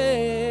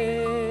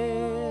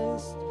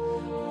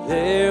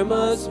 There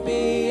must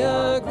be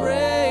a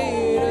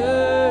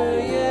greater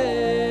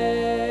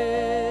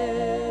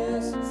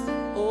yes.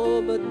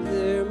 Oh, but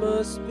there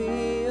must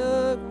be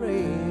a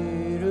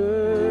greater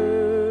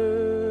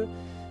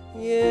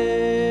yes.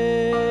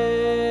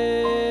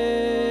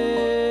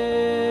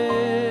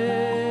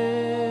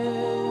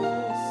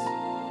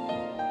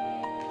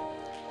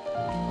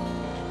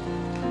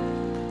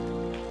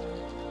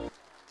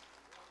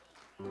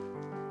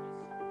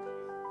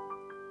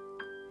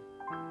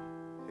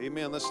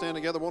 Amen. Let's stand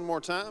together one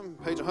more time.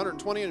 Page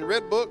 120 in your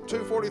red book,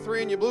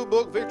 243 in your blue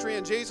book, Victory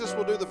in Jesus.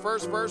 We'll do the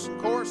first verse and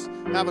chorus,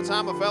 have a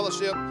time of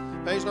fellowship.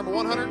 Page number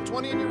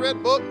 120 in your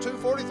red book,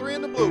 243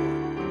 in the blue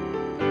one.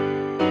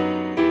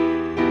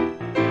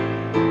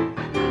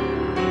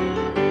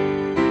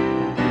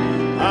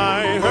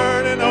 I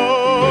heard an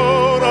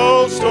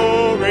old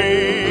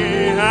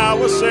story,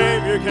 how a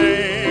Savior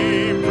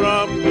came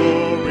from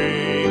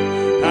glory,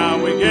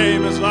 how he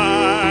gave his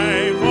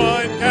life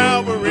on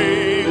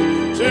Calvary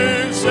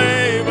to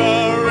save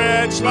a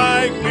wretch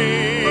like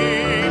me.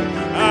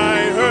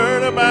 I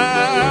heard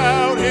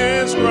about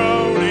his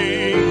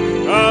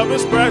groaning, of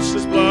his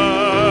precious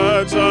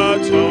blood's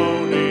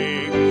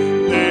atoning.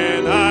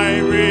 Then I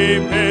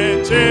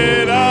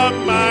repented of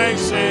my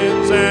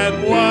sins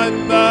and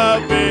won the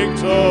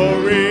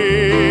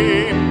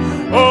victory.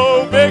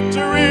 Oh,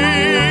 victory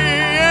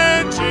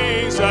in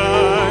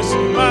Jesus,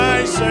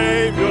 my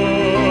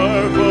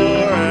Savior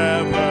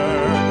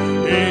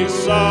forever. He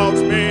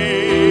salts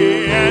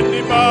me and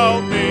he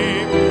bought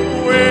me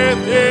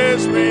with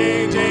his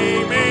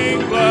redeeming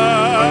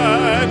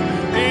blood.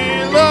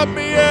 He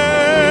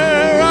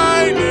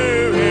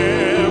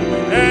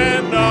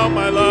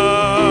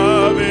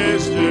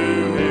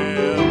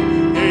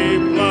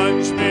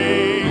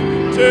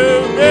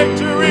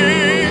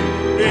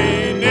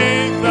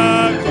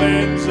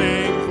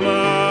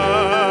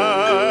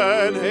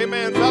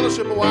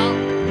worship a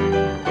while?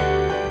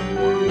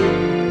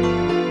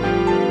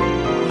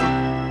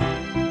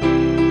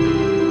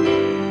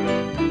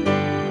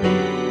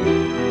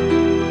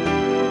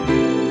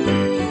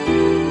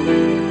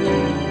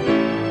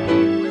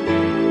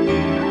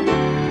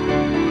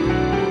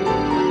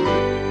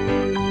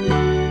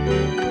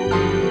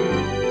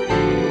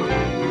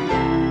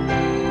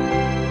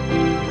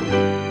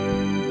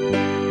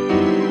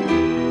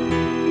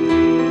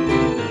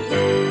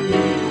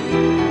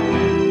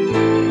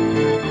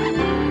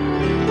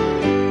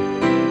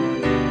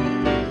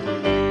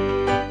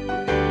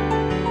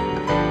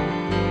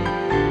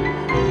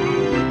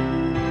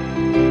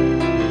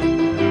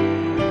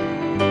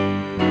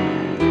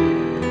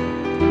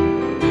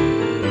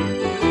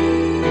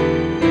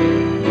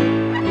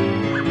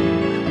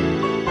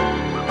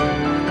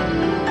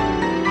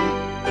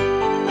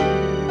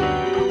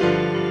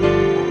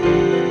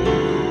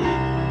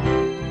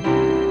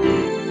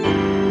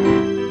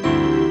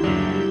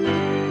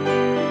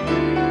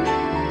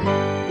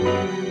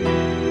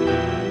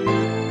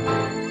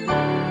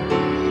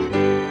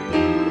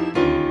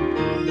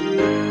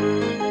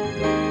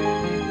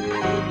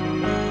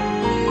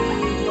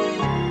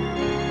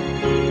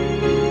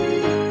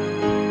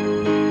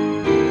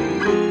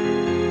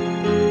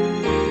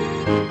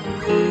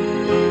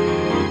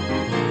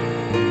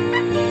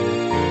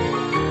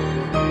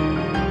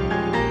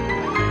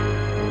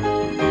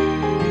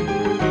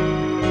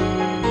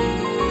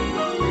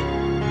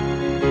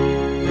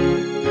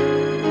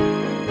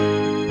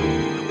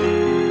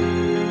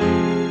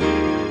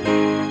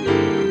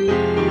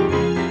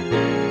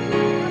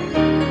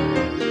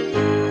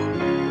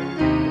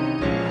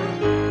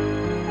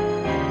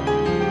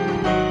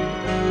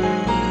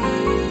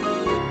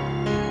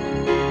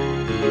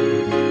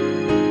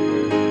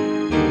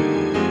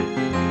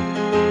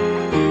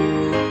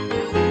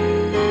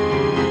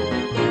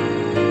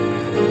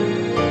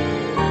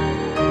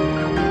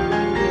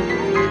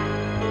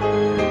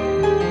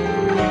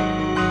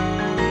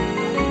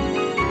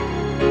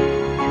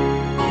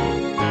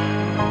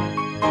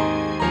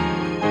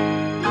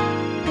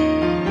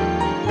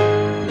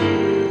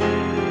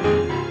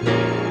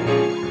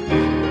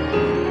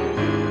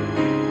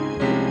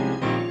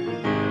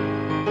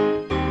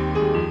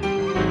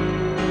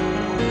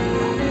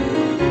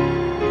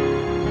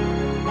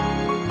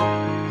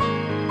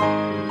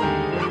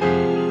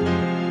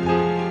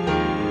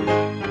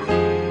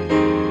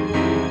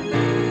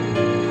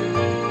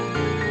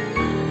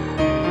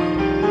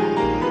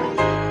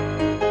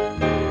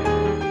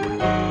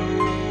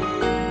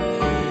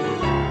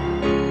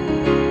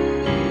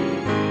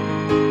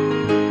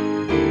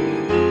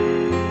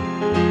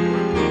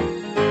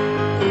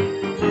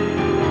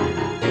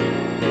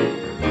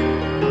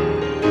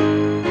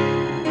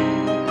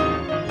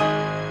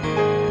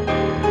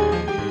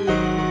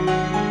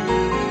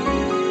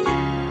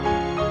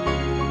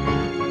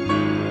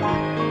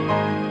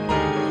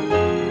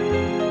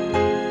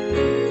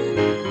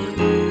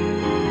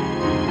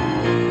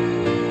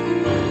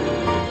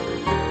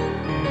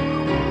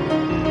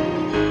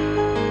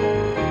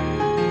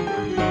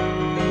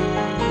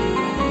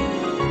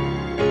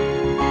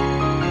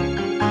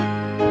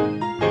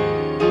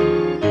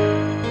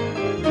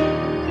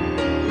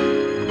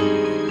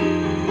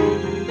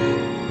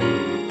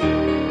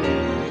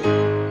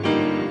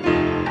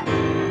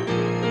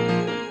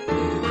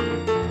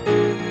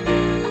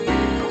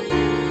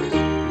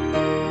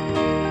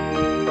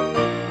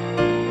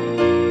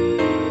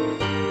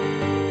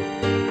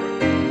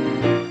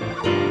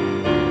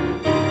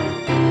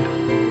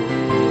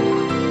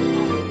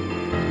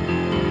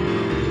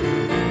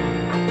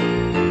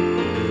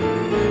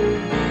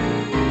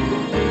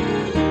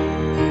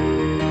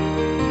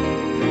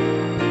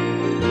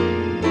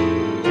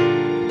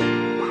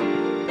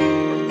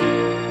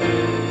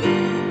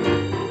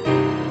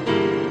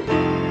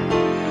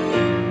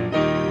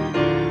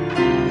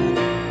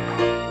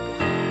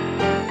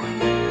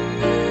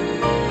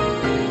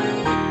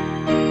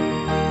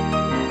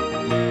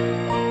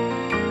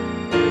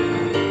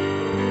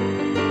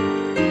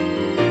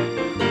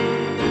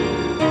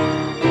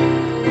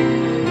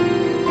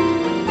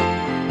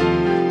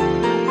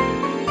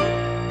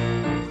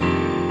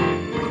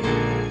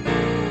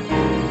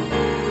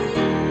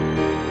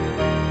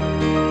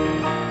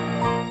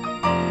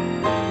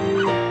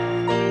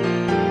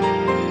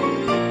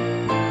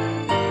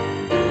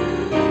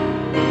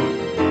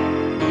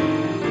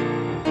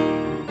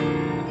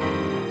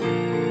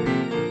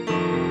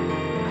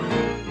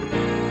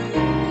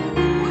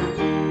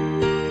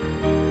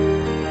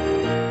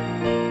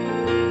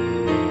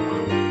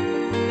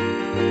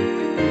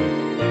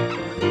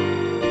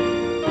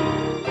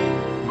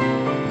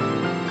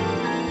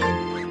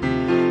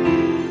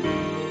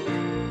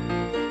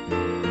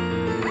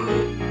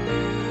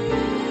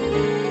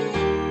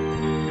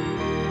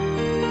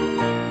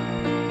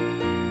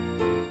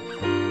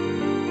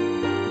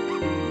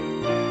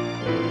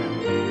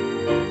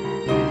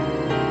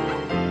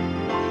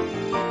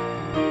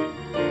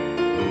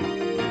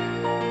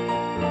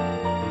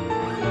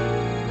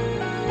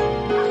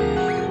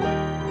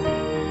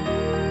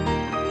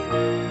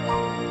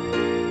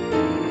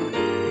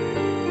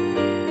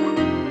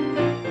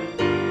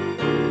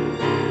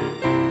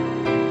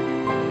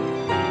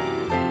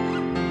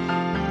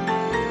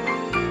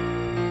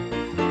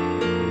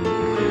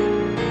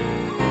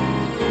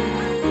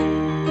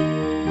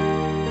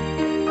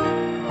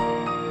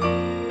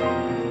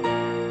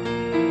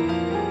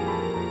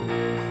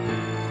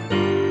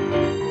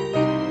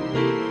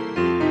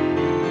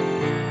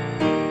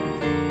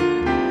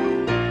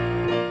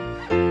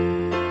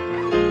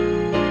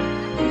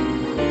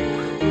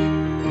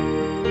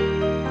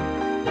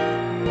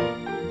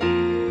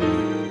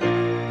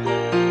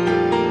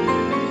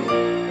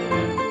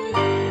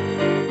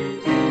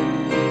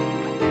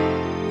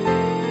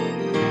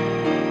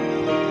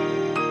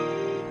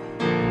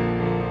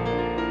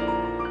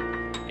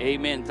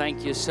 Amen.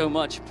 Thank you so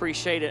much.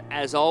 Appreciate it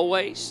as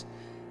always.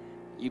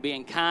 You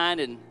being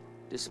kind and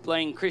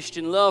displaying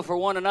Christian love for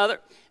one another.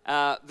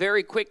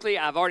 Very quickly,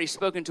 I've already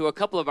spoken to a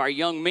couple of our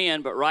young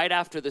men, but right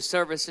after the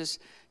services,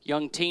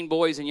 young teen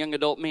boys and young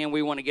adult men,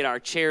 we want to get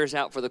our chairs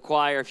out for the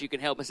choir. If you can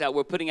help us out,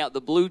 we're putting out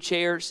the blue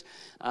chairs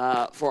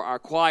for our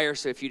choir,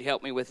 so if you'd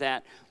help me with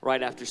that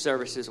right after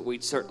services,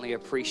 we'd certainly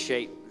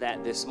appreciate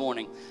that this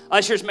morning.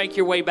 Ushers, make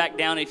your way back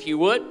down if you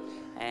would,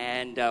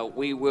 and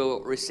we will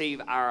receive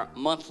our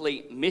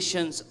monthly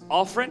missions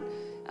offering.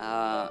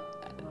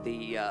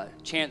 The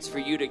chance for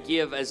you to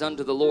give as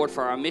unto the Lord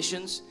for our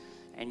missions.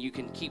 And you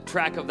can keep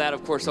track of that,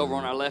 of course, over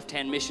on our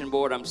left-hand mission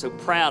board. I'm so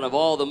proud of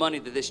all the money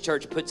that this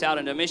church puts out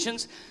into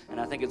missions, and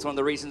I think it's one of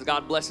the reasons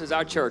God blesses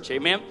our church.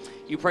 Amen?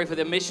 You pray for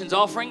the missions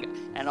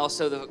offering and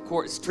also the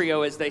chorus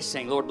trio as they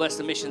sing. Lord, bless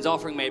the missions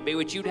offering. May it be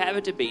what you'd have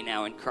it to be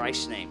now. In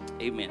Christ's name,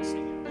 amen.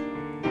 Sing it.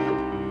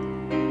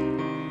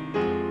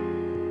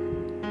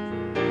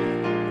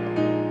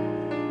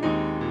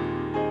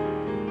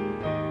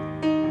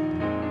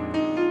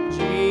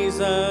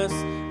 Jesus,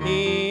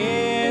 He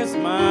is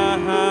my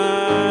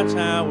high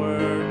tower,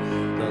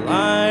 the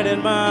light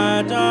in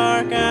my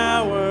dark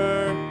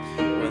hour.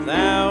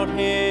 Without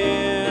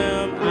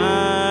Him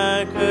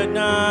I could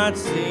not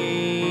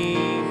see.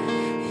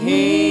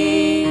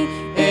 He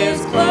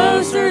is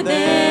closer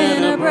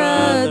than a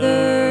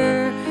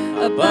brother.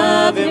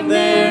 Above Him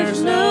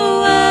there's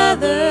no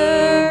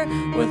other.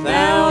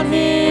 Without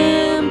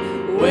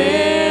Him,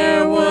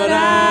 where would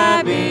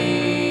I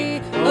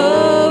be?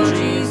 Oh,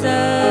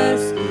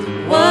 Jesus,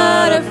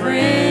 what a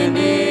friend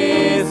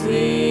is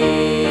He.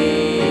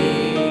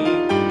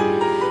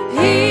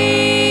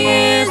 He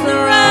is the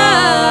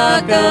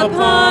rock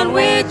upon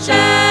which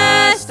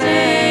I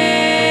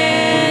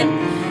stand.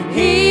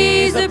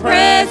 He's a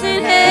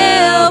present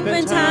help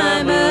in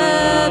time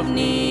of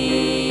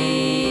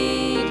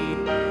need.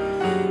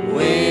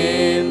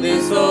 When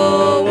this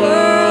old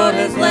world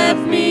has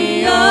left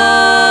me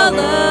all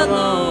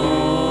alone,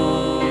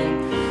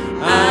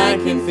 I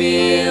can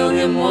feel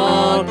Him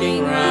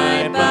walking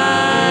right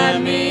by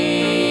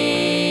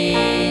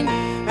me.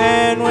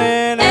 And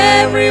when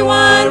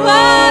everyone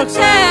walks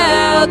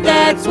out,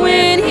 that's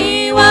when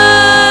He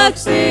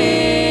walks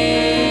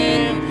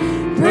in,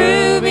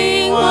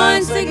 proving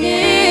once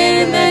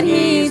again that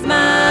He's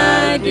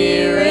my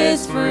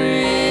dearest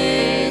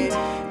friend.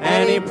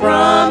 And He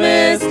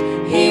promised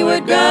He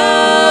would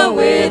go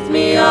with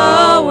me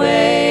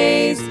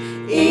always,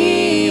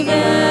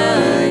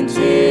 even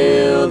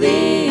till the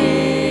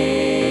end.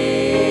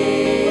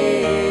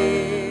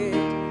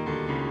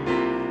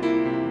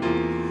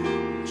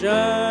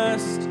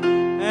 Just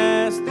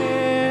as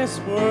this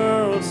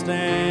world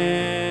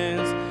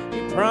stands,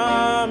 He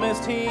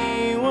promised He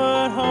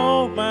would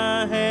hold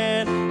my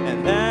hand,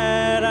 and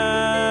that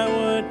I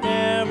would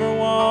never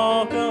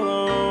walk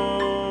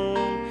alone.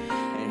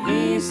 And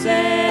He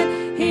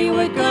said He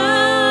would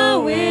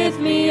go with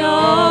me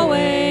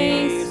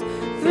always,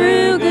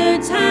 through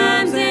good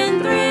times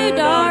and through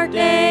dark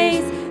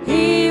days.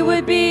 He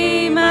would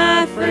be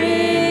my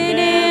friend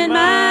and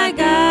my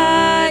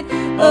guide.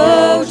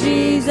 Oh,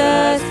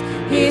 Jesus,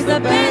 He's the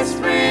best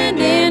friend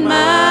in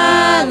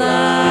my life.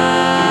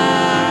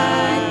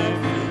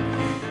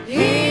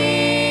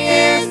 He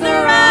is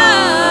the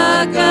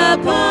rock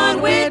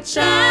upon which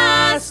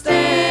I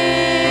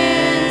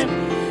stand.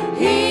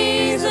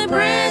 He's a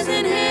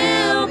present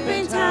help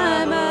in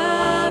time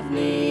of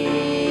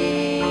need.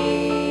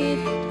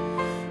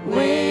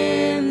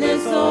 When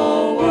this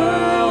old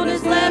world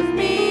has left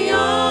me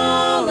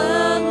all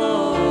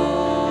alone,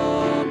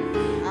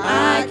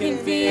 I can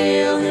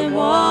feel Him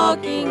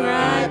walking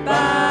right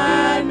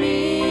by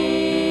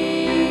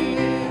me.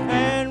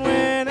 And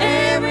when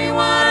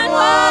everyone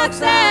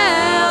walks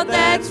out,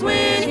 that's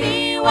when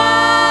He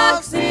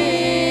walks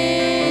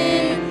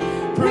in,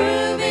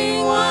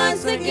 proving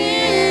once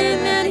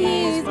again that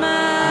He's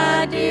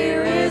my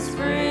dearest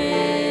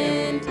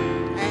friend.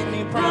 And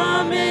He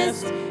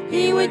promised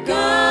He would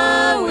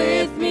go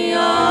with me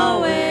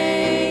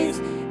always,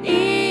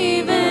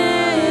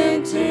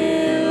 even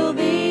till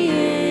the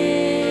end.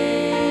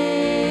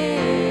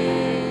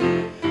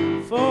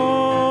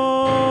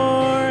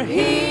 For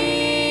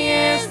He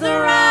is the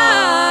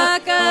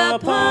rock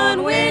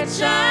upon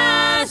which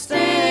I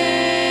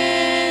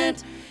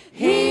stand.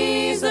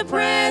 He's the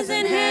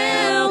present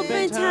help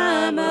in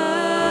time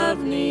of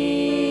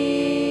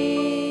need.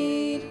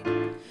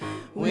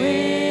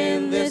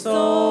 When this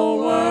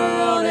old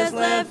world has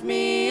left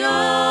me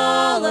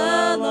all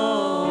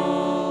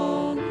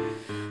alone,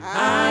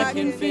 I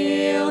can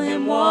feel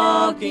Him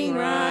walking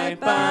right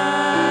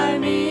by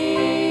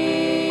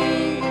me.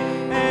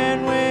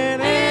 And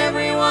when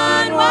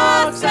everyone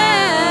walks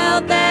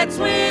out, that's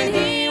when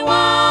He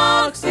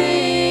walks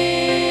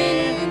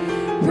in,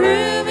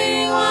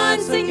 proving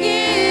once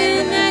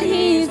again that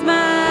He's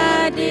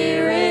my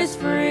dearest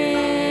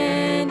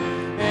friend.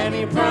 And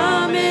He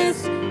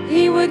promised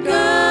He would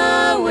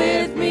go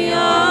with me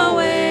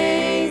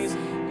always,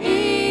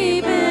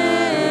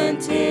 even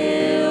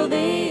till the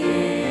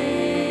end.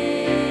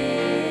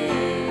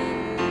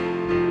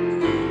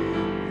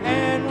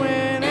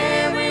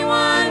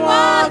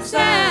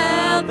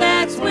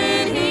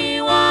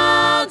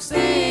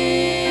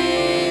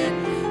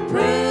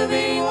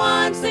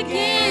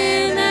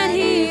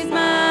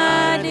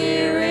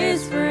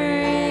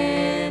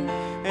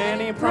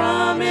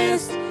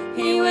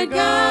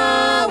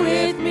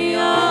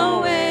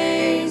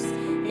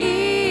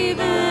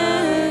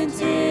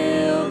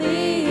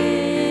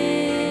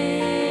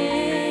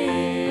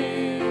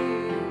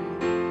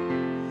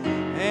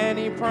 and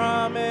He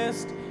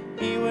promised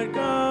He would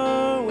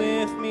go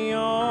with me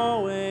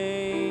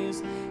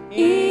always,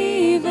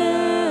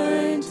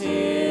 even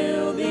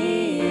till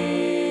the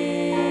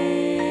end.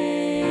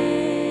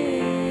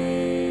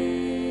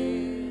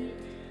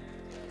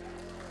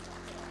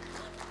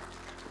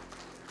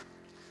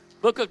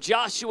 Book of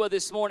Joshua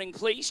this morning,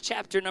 please,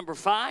 chapter number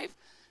 5.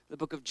 The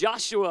book of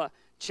Joshua,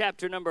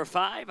 chapter number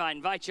 5. I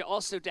invite you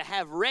also to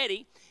have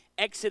ready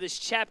Exodus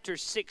chapter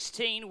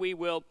 16. We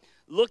will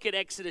look at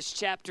Exodus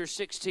chapter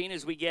 16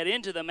 as we get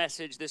into the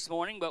message this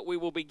morning, but we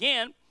will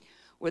begin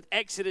with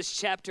Exodus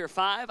chapter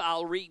 5.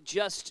 I'll read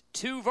just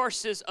 2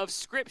 verses of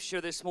Scripture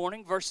this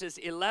morning, verses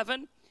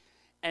 11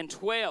 and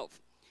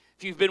 12.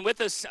 If you've been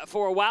with us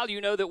for a while,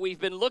 you know that we've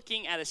been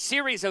looking at a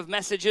series of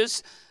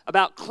messages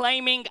about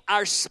claiming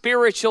our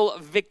spiritual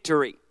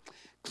victory.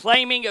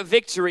 Claiming a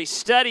victory,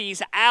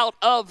 studies out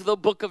of the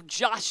book of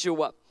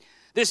Joshua.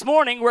 This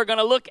morning, we're going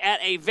to look at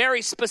a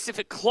very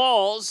specific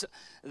clause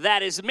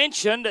that is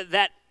mentioned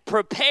that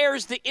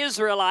prepares the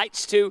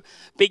Israelites to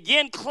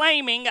begin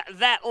claiming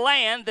that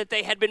land that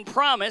they had been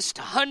promised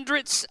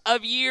hundreds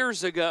of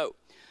years ago.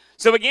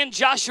 So again,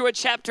 Joshua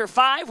chapter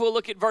 5, we'll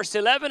look at verse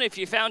 11. If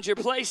you found your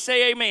place,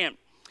 say amen.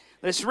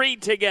 Let's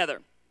read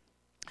together.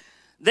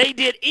 They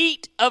did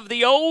eat of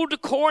the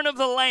old corn of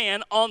the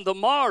land on the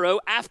morrow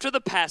after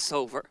the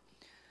Passover,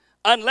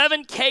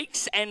 unleavened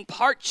cakes and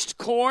parched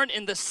corn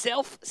in the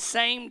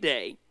self-same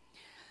day.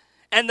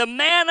 And the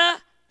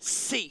manna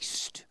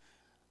ceased.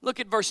 Look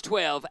at verse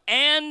 12.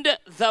 And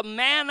the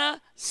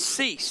manna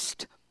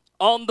ceased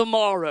on the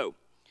morrow.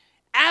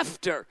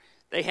 After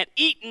they had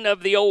eaten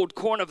of the old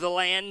corn of the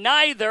land,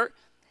 neither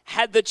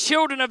had the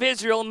children of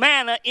Israel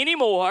manna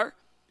anymore,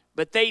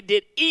 but they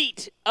did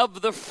eat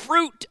of the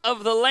fruit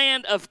of the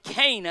land of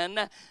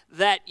Canaan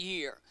that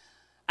year.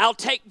 I'll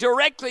take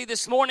directly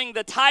this morning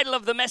the title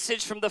of the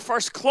message from the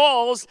first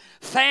clause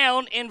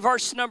found in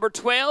verse number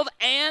 12,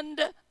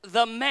 and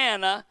the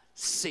manna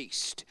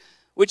ceased.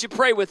 Would you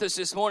pray with us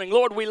this morning?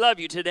 Lord, we love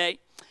you today,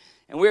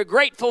 and we're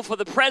grateful for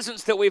the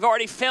presence that we've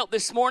already felt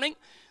this morning.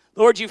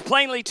 Lord, you've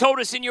plainly told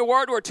us in your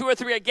word, where 2 or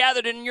 3 are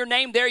gathered in your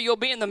name, there you'll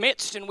be in the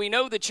midst, and we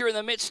know that you're in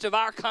the midst of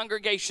our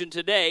congregation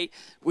today.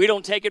 We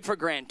don't take it for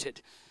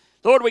granted.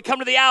 Lord, we come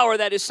to the hour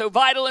that is so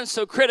vital and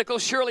so critical,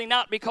 surely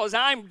not because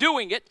I'm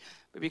doing it,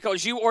 but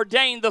because you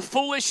ordained the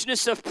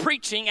foolishness of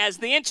preaching as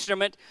the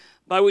instrument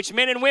by which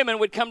men and women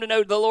would come to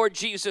know the Lord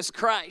Jesus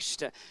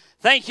Christ.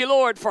 Thank you,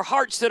 Lord, for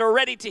hearts that are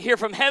ready to hear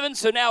from heaven.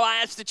 So now I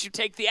ask that you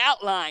take the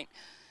outline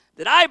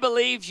that I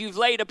believe you've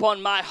laid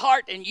upon my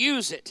heart and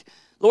use it.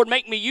 Lord,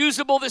 make me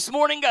usable this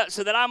morning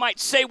so that I might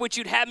say what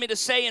you'd have me to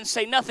say and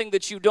say nothing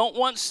that you don't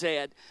want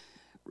said.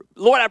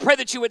 Lord, I pray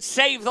that you would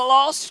save the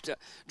lost,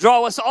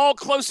 draw us all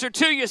closer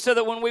to you so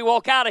that when we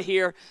walk out of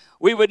here,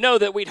 we would know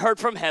that we'd heard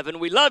from heaven.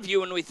 We love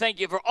you and we thank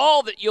you for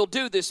all that you'll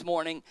do this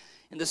morning.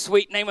 In the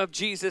sweet name of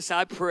Jesus,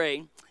 I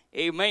pray.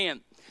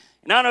 Amen.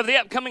 In honor of the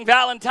upcoming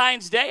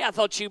Valentine's Day, I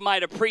thought you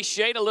might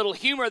appreciate a little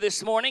humor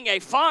this morning. A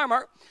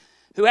farmer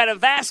who had a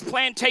vast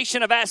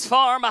plantation, a vast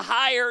farm,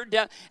 hired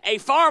a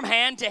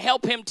farmhand to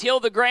help him till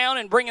the ground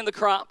and bring in the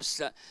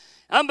crops.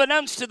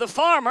 Unbeknownst to the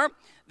farmer,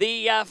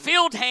 the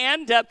field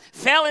hand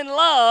fell in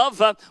love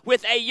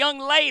with a young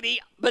lady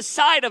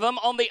beside of him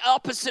on the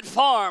opposite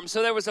farm.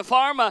 So there was a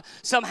farm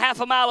some half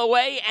a mile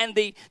away, and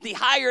the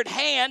hired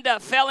hand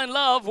fell in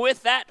love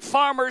with that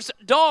farmer's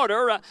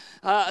daughter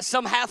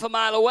some half a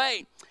mile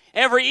away.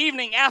 Every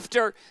evening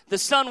after the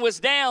sun was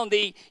down,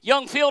 the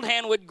young field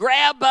hand would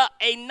grab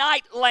a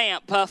night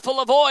lamp full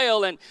of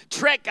oil and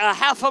trek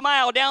half a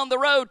mile down the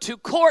road to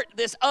court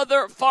this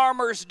other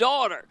farmer's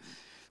daughter.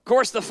 Of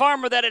course, the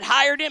farmer that had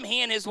hired him,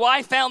 he and his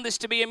wife found this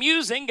to be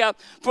amusing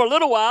for a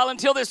little while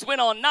until this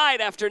went on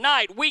night after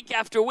night, week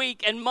after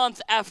week, and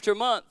month after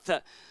month.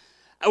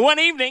 One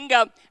evening,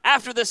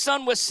 after the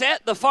sun was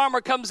set, the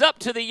farmer comes up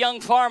to the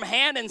young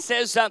farmhand and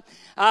says,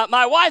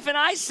 my wife and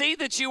I see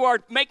that you are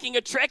making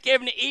a trek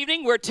every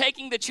evening. We're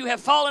taking that you have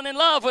fallen in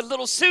love with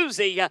little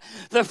Susie,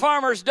 the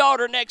farmer's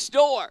daughter next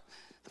door.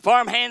 The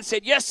farmhand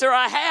said, yes, sir,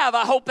 I have.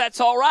 I hope that's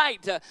all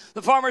right.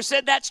 The farmer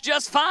said, that's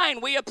just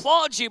fine. We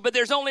applaud you, but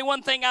there's only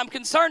one thing I'm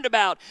concerned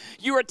about.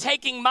 You are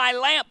taking my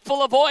lamp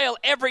full of oil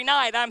every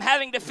night. I'm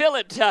having to fill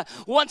it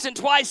once and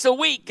twice a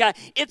week.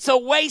 It's a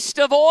waste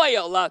of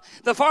oil.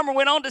 The farmer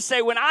went on to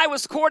say, when I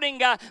was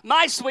courting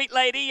my sweet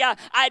lady,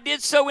 I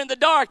did so in the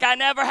dark. I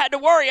never had to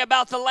worry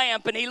about the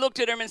lamp. And he looked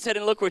at him and said,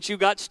 and look what you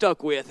got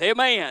stuck with.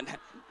 Amen.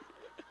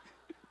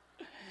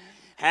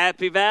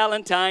 Happy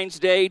Valentine's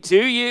Day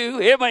to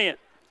you. Amen.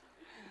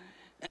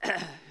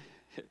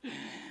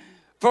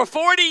 For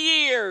 40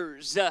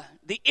 years,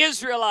 the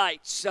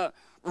Israelites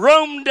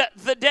roamed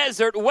the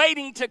desert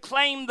waiting to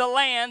claim the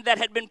land that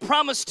had been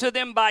promised to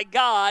them by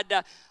God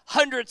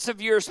hundreds of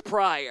years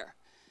prior.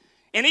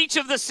 In each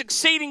of the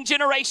succeeding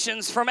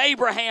generations from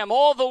Abraham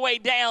all the way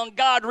down,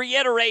 God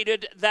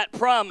reiterated that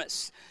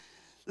promise.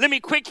 Let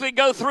me quickly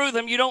go through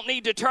them. You don't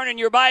need to turn in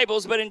your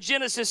Bibles, but in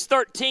Genesis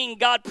 13,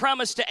 God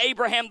promised to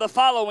Abraham the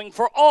following: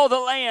 for all the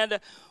land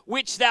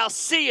which thou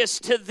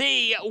seest, to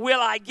thee will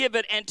I give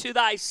it, and to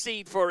thy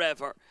seed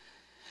forever.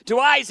 To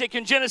Isaac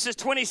in Genesis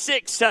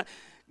 26,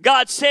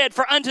 God said,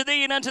 "For unto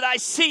thee and unto thy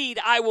seed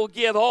I will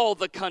give all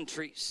the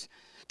countries."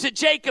 To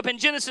Jacob in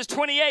Genesis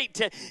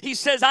 28, he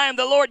says, "I am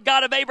the Lord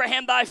God of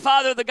Abraham thy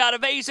father, the God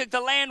of Isaac,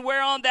 the land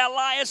whereon thou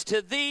liest,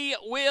 to thee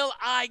will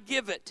I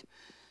give it."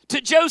 To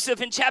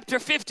Joseph in chapter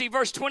 50,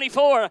 verse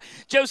 24,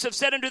 Joseph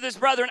said unto his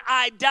brethren,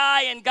 "I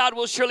die, and God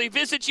will surely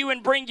visit you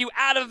and bring you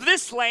out of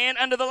this land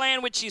unto the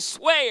land which he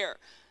sware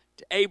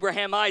to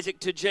Abraham, Isaac,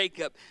 to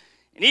Jacob."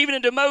 And even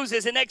unto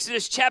Moses in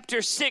Exodus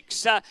chapter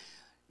 6,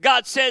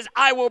 God says,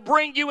 "I will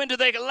bring you into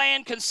the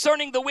land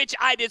concerning the which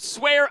I did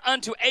swear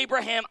unto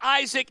Abraham,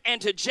 Isaac,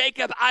 and to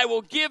Jacob. I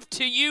will give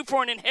to you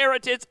for an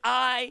inheritance.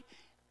 I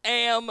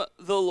am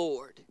the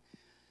Lord."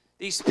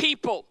 These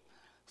people,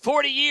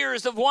 40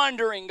 years of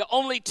wandering,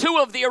 only 2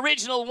 of the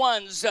original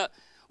ones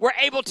were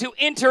able to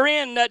enter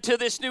into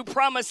this new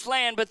promised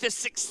land. But this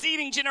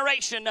succeeding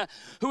generation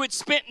who had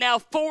spent now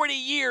 40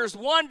 years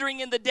wandering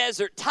in the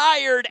desert,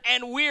 tired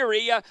and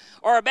weary,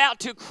 are about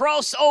to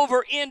cross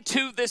over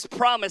into this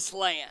promised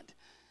land.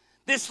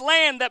 This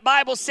land that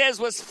Bible says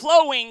was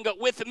flowing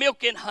with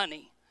milk and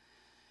honey.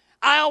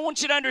 I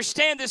want you to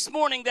understand this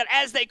morning that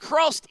as they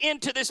crossed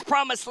into this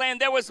promised land,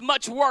 there was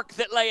much work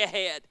that lay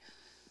ahead.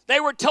 They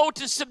were told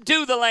to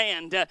subdue the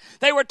land.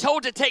 They were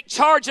told to take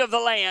charge of the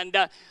land.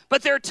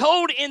 But they're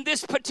told in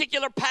this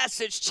particular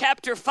passage,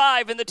 chapter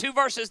 5, in the 2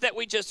 verses that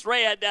we just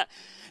read,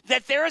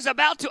 that there is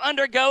about to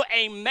undergo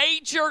a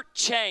major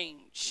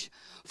change.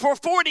 For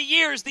 40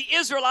 years, the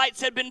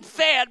Israelites had been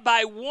fed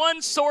by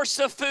one source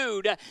of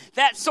food.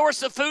 That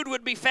source of food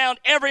would be found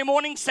every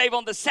morning, save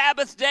on the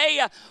Sabbath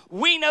day.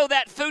 We know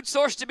that food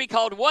source to be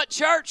called what,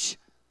 church?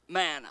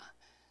 Manna.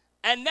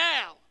 And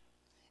now,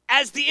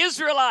 as the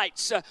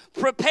Israelites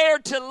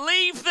prepared to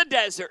leave the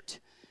desert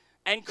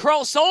and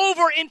cross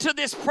over into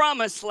this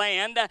promised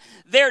land,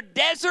 their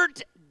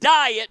desert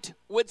diet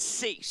would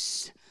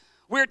cease.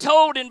 We're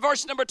told in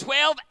verse number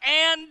 12,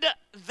 "And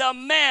the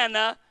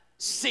manna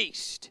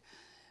ceased."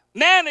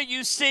 Manna,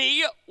 you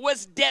see,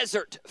 was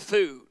desert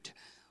food.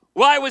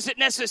 Why was it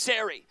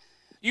necessary?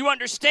 You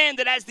understand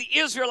that as the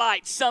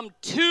Israelites, some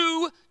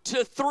 2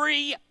 to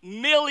 3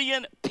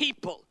 million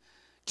people,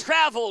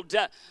 traveled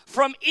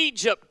from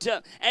Egypt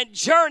and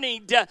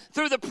journeyed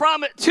to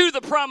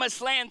the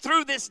promised land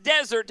through this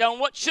desert on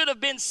what should have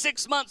been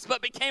 6 months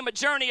but became a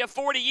journey of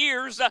 40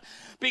 years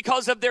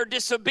because of their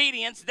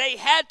disobedience. They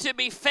had to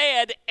be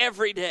fed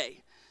every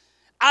day.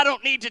 I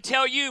don't need to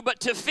tell you, but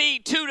to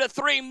feed 2 to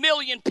 3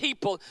 million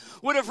people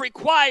would have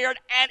required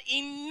an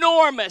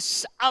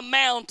enormous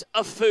amount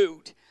of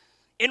food.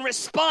 In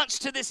response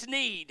to this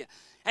need,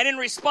 and in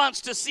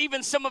response to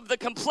even some of the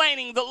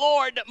complaining, the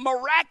Lord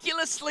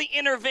miraculously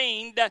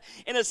intervened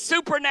in a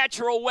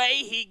supernatural way.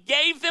 He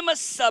gave them a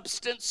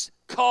substance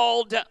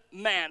called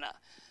manna.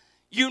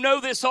 You know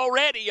this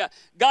already.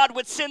 God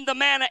would send the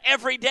manna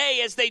every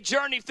day as they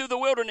journeyed through the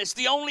wilderness.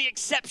 The only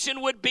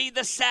exception would be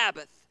the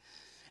Sabbath.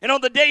 And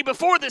on the day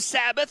before the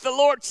Sabbath, the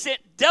Lord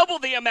sent double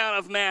the amount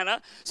of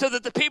manna so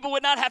that the people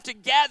would not have to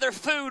gather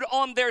food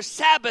on their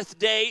Sabbath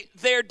day,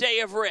 their day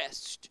of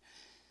rest.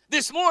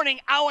 This morning,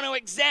 I want to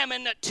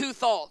examine 2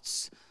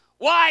 thoughts.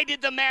 Why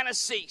did the manna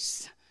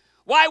cease?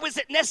 Why was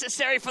it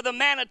necessary for the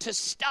manna to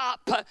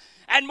stop?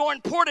 And more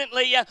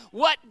importantly,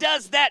 what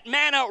does that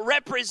manna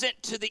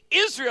represent to the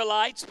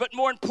Israelites? But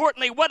more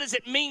importantly, what does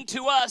it mean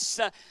to us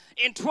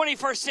in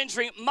 21st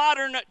century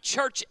modern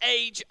church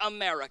age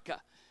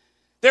America?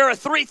 There are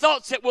 3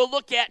 thoughts that we'll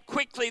look at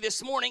quickly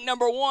this morning.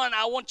 Number 1,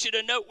 I want you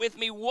to note with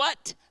me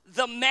what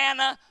the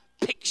manna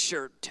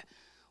pictured.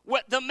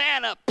 What the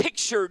manna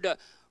pictured,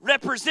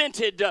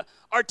 represented,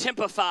 or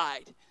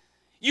typified.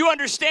 You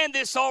understand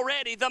this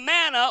already. The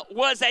manna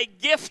was a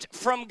gift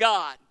from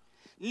God.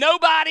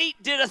 Nobody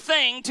did a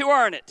thing to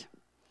earn it.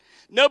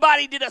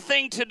 Nobody did a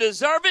thing to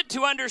deserve it.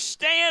 To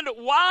understand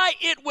why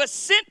it was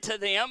sent to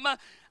them,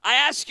 I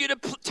ask you to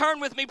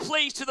turn with me,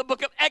 please, to the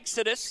book of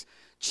Exodus,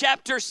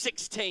 chapter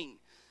 16.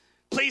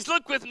 Please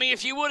look with me,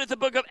 if you would, at the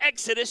book of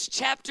Exodus,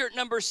 chapter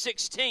number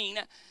 16,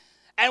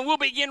 and we'll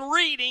begin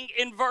reading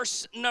in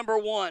verse number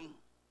 1.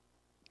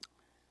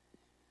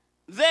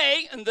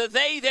 They, and the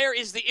they there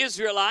is the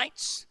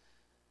Israelites,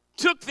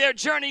 took their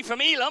journey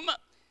from Elim,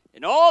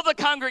 and all the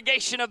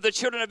congregation of the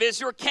children of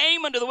Israel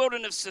came unto the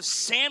wilderness of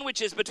Sin,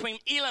 which is between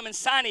Elim and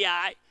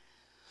Sinai,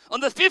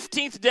 on the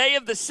 15th day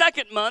of the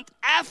 2nd month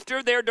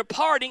after their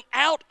departing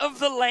out of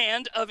the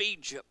land of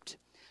Egypt.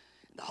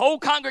 The whole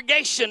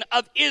congregation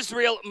of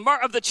Israel,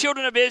 of the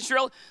children of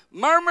Israel,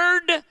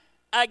 murmured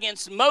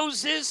against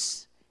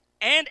Moses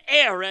and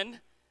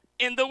Aaron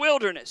in the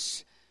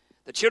wilderness.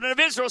 The children of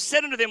Israel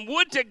said unto them,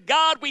 "Would to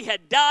God we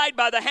had died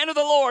by the hand of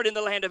the Lord in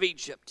the land of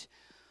Egypt,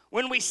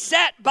 when we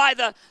sat by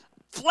the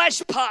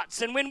flesh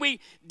pots, and when we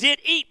did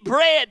eat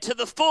bread to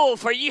the full,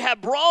 for ye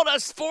have brought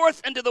us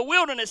forth into the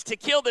wilderness to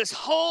kill this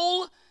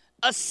whole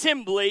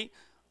assembly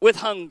with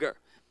hunger."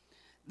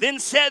 Then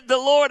said the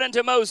Lord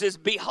unto Moses,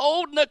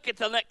 "Behold," look at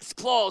the next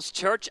clause,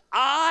 church,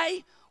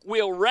 "I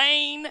will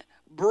rain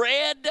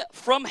bread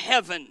from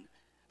heaven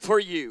for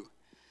you,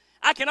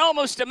 I can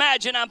almost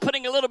imagine, I'm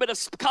putting a little bit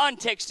of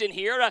context in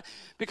here,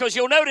 because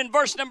you'll note in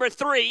verse number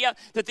 3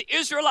 that the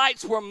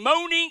Israelites were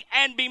moaning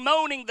and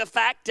bemoaning the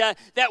fact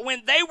that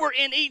when they were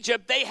in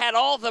Egypt, they had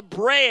all the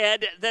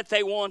bread that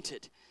they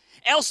wanted.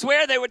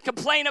 Elsewhere, they would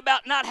complain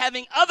about not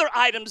having other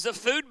items of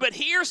food, but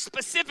here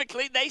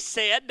specifically they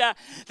said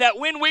that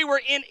when we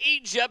were in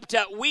Egypt,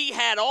 we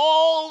had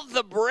all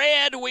the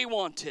bread we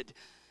wanted.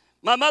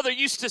 My mother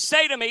used to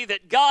say to me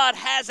that God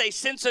has a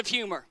sense of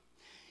humor.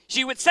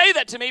 She would say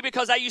that to me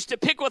because I used to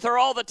pick with her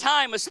all the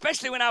time,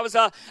 especially when I was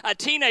a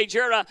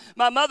teenager.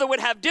 My mother would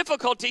have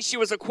difficulty. She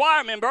was a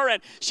choir member,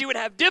 and she would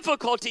have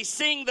difficulty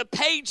seeing the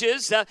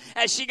pages.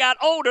 As she got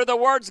older, the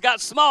words got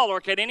smaller.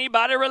 Can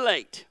anybody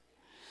relate?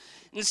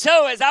 And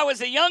so as I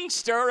was a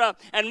youngster,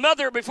 and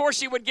Mother, before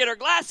she would get her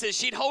glasses,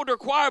 she'd hold her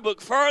choir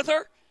book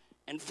further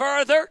and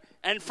further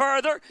and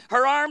further.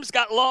 Her arms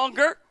got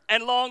longer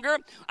and longer.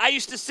 I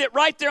used to sit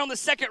right there on the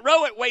second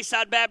row at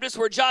Wayside Baptist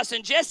where Josh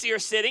and Jesse are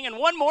sitting, and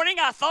one morning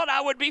I thought I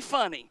would be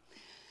funny.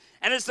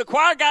 And as the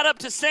choir got up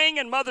to sing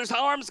and Mother's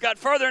arms got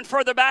further and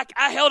further back,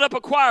 I held up a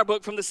choir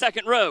book from the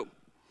second row,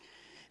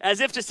 as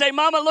if to say,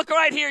 Mama, look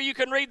right here, you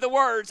can read the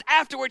words.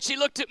 Afterwards, she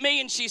looked at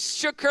me and she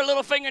shook her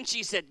little finger and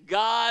she said,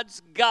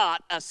 God's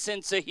got a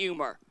sense of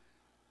humor.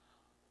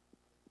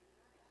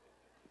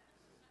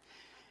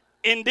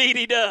 Indeed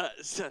he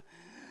does.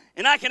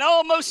 And I can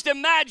almost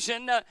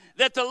imagine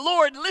that the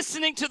Lord,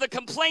 listening to the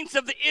complaints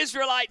of the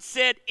Israelites,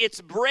 said,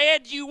 it's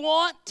bread you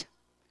want,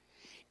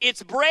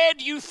 it's bread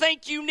you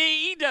think you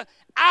need.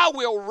 I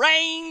will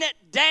rain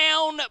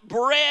down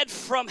bread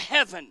from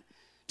heaven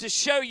to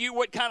show you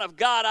what kind of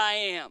God I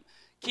am.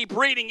 Keep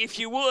reading if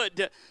you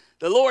would.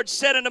 The Lord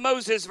said unto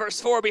Moses, verse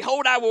 4,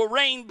 Behold, I will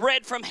rain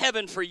bread from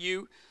heaven for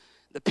you.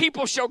 The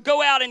people shall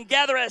go out and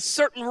gather at a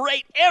certain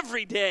rate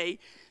every day,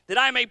 that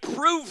I may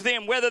prove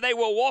them whether they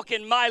will walk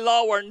in my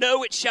law or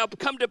no. It shall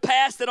come to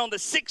pass that on the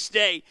 6th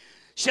day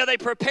shall they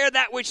prepare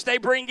that which they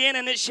bring in,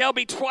 and it shall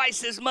be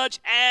twice as much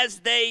as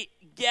they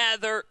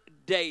gather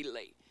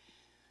daily.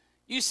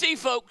 You see,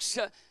 folks,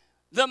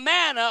 the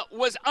manna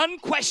was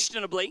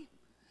unquestionably,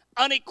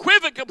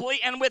 unequivocally,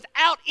 and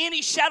without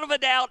any shadow of a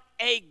doubt,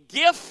 a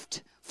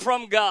gift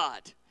from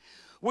God.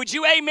 Would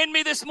you amen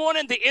me this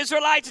morning? The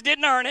Israelites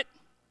didn't earn it.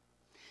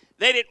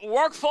 They didn't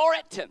work for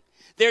it.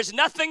 There's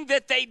nothing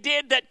that they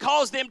did that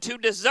caused them to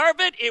deserve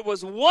it. It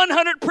was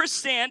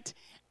 100%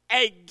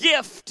 a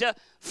gift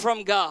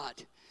from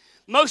God.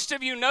 Most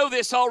of you know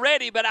this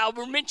already, but I'll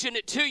mention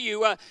it to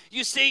you.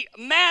 You see,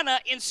 manna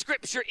in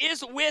Scripture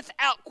is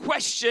without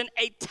question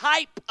a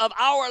type of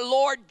our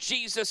Lord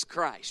Jesus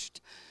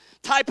Christ.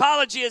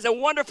 Typology is a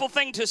wonderful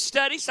thing to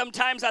study.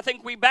 Sometimes I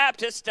think we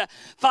Baptists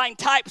find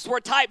types where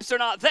types are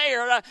not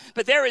there,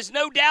 but there is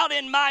no doubt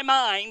in my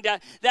mind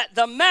that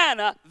the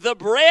manna, the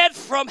bread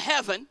from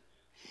heaven,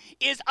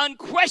 is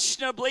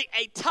unquestionably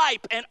a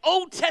type, an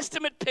Old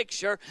Testament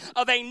picture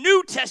of a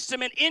New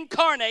Testament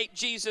incarnate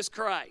Jesus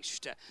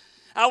Christ.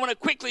 I want to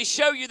quickly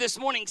show you this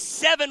morning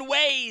 7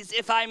 ways,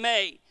 if I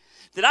may,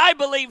 that I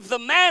believe the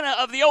manna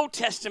of the Old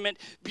Testament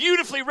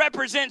beautifully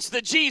represents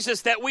the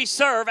Jesus that we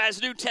serve as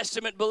New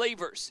Testament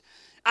believers.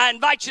 I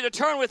invite you to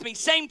turn with me,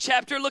 same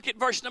chapter, look at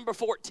verse number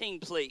 14,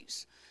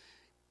 please.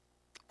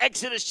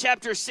 Exodus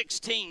chapter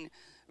 16,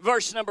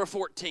 verse number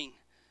 14.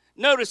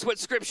 Notice what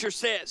Scripture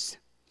says.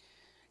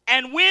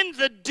 And when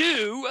the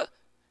dew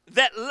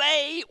that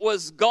lay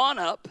was gone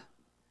up,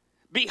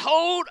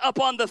 behold,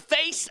 upon the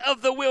face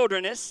of the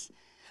wilderness,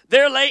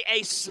 there lay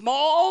a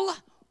small,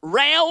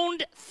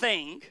 round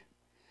thing,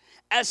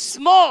 as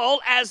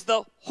small as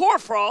the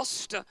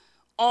hoarfrost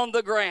on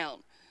the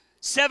ground.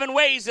 7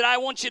 ways that I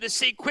want you to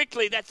see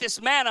quickly that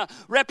this manna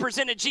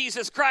represented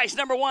Jesus Christ.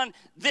 Number 1,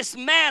 this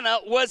manna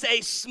was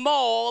a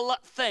small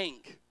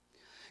thing.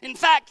 In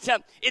fact,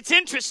 it's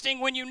interesting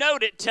when you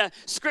note it,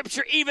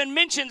 Scripture even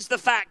mentions the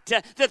fact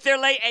that there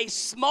lay a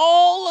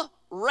small,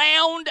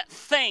 round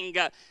thing.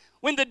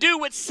 When the dew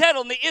would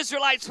settle and the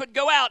Israelites would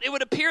go out, it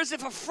would appear as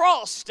if a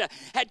frost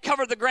had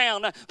covered the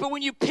ground. But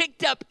when you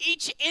picked up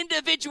each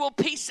individual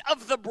piece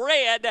of the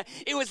bread,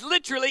 it was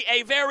literally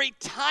a very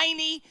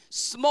tiny,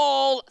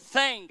 small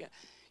thing.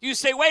 You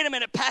say, wait a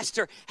minute,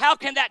 Pastor, how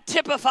can that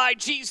typify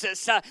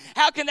Jesus?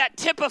 How can that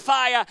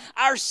typify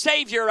our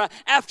Savior?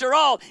 After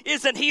all,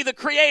 isn't He the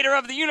creator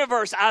of the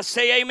universe? I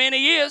say amen,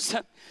 He is.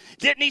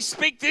 Didn't He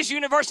speak this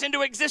universe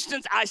into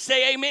existence? I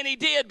say amen, He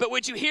did. But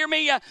would you hear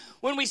me?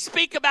 When we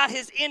speak about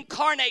His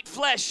incarnate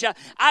flesh,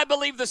 I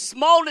believe the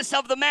smallness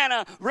of the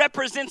manna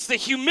represents the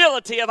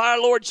humility of our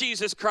Lord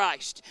Jesus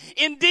Christ.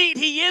 Indeed,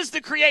 He is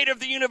the creator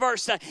of the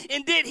universe.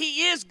 Indeed,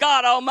 He is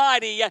God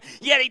Almighty.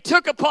 Yet He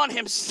took upon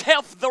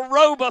Himself the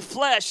robe of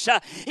flesh.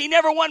 He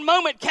never one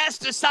moment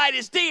cast aside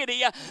His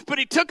deity, but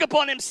He took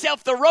upon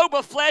Himself the robe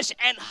of flesh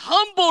and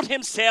humbled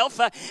Himself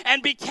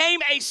and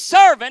became a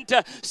servant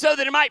so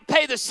that He might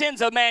pay the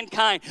sins of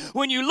mankind.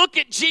 When you look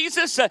at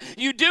Jesus,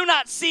 you do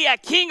not see a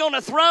king on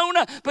a throne,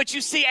 but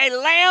you see a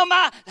lamb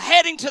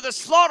heading to the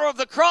slaughter of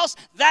the cross.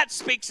 That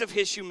speaks of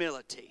His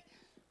humility.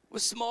 It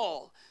was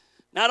small.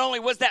 Not only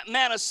was that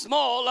manna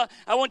small,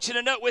 I want you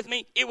to note with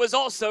me, it was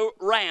also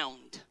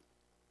round.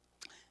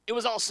 it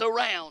was also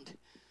round.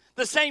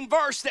 The same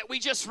verse that we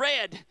just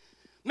read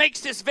makes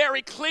this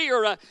very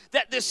clear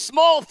that this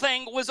small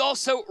thing was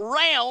also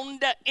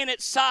round in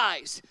its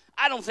size.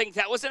 I don't think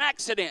that was an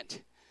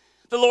accident.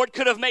 The Lord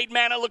could have made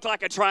manna look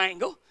like a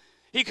triangle.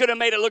 He could have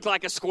made it look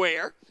like a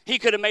square. He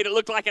could have made it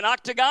look like an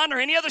octagon or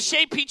any other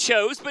shape he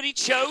chose, but he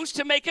chose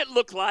to make it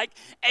look like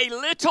a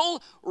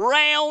little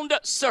round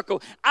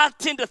circle. I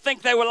tend to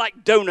think they were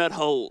like donut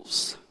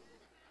holes,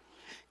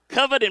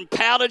 covered in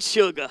powdered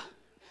sugar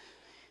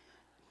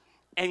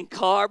and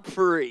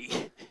carb-free.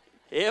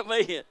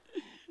 Amen.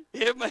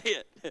 Amen.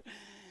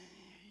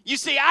 You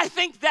see, I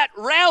think that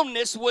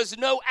roundness was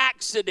no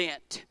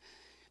accident.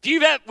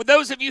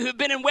 Those of you who've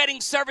been in wedding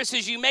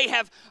services, you may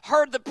have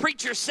heard the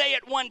preacher say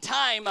at one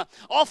time,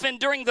 often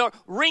during the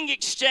ring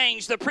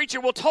exchange, the preacher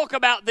will talk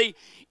about the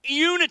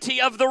unity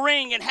of the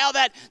ring and how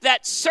that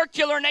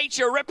circular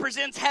nature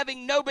represents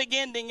having no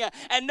beginning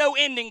and no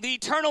ending. The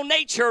eternal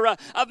nature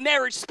of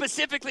marriage,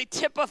 specifically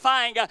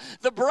typifying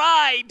the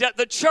bride,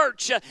 the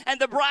church, and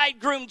the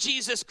bridegroom,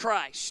 Jesus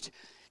Christ.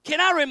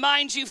 Can I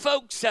remind you,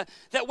 folks,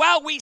 that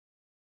while we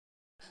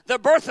the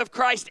birth of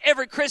Christ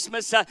every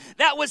Christmas,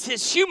 that was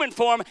his human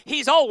form,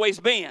 he's always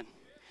been.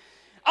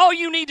 All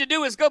you need to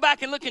do is go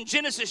back and look in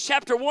Genesis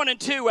chapter 1 and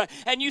 2,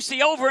 and you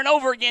see over and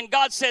over again,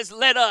 God says,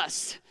 let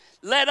us.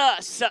 Let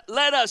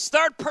us.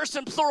 Third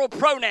person plural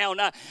pronoun.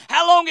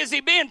 How long has he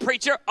been,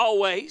 preacher?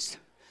 Always.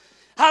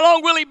 How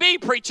long will he be,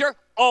 preacher?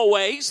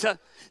 Always.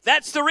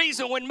 That's the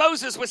reason when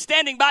Moses was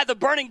standing by the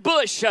burning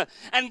bush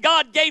and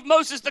God gave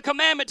Moses the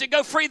commandment to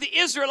go free the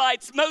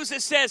Israelites,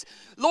 Moses says,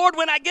 Lord,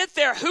 when I get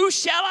there, who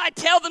shall I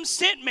tell them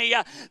sent me?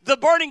 The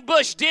burning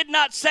bush did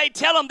not say,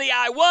 tell them the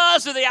I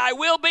was or the I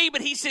will be,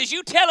 but he says,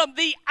 you tell them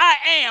the I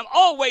am,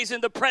 always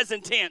in the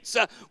present tense,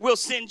 will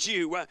send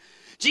you.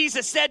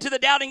 Jesus said to the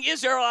doubting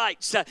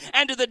Israelites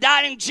and to the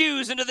doubting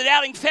Jews and to the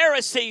doubting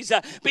Pharisees,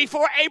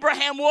 before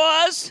Abraham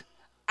was,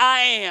 I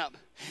am.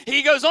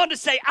 He goes on to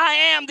say, I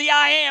am the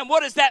I am.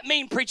 What does that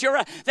mean,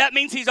 preacher? That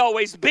means he's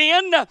always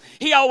been,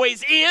 he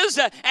always is,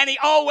 and he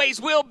always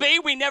will be.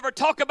 We never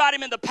talk about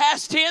him in the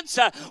past tense.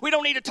 We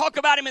don't need to talk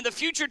about him in the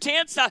future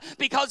tense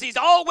because he's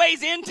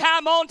always in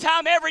time, on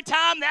time, every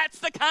time. That's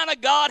the kind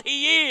of God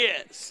he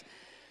is.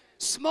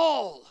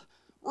 Small,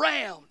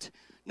 round.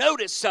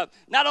 Notice,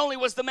 not only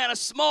was the manna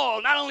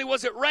small, not only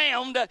was it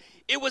round,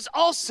 it was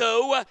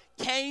also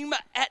came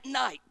at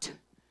night.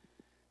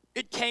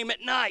 It came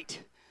at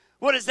night.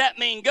 What does that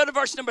mean? Go to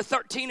verse number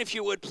 13, if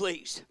you would,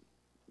 please.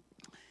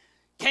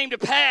 Came to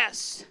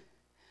pass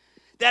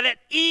that at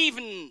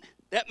even,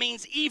 that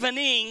means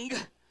evening,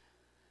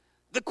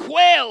 the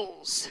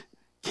quails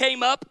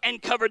came up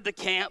and covered the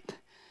camp.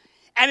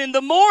 And in the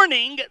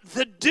morning,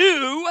 the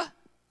dew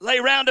lay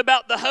round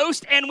about the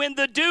host. And when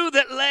the dew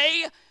that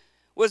lay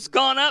was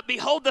gone up,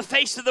 behold, the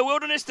face of the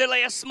wilderness, there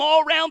lay a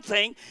small round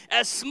thing,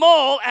 as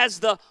small as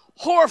the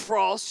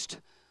hoarfrost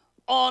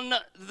on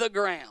the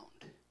ground.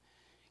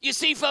 You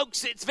see,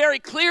 folks, it's very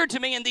clear to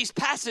me in these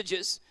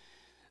passages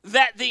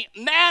that the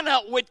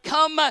manna would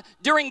come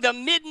during the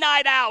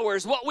midnight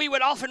hours, what we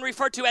would often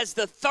refer to as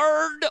the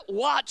third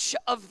watch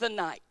of the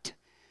night.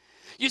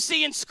 You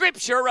see, in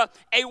Scripture,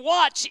 a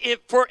watch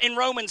in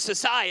Roman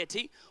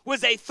society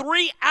was a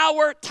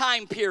 3-hour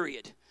time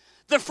period.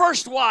 The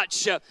first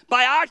watch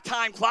by our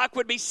time clock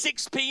would be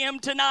 6 p.m.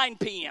 to 9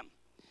 p.m.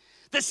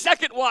 The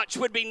second watch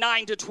would be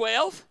 9 to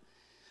 12.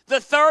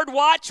 The third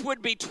watch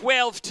would be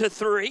 12 to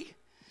 3.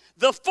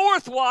 The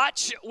fourth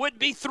watch would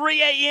be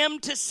 3 a.m.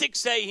 to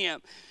 6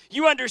 a.m.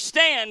 You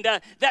understand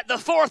that the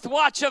fourth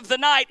watch of the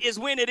night is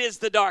when it is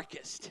the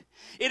darkest.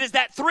 It is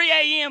that 3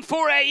 a.m.,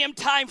 4 a.m.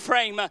 time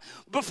frame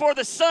before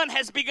the sun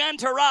has begun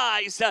to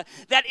rise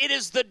that it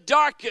is the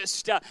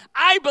darkest.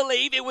 I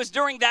believe it was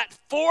during that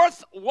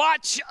fourth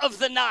watch of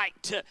the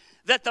night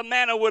that the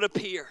manna would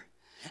appear.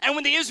 And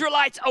when the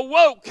Israelites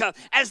awoke,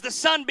 as the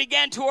sun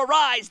began to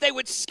arise, they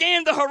would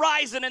scan the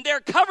horizon, and there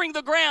covering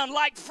the ground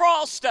like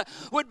frost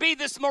would be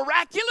this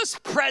miraculous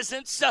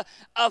presence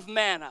of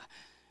manna.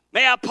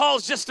 May I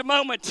pause just a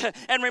moment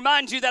and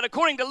remind you that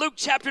according to Luke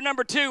chapter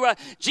number 2,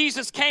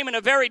 Jesus came in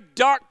a very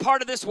dark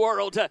part of this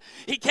world.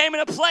 He came in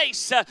a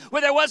place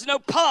where there was no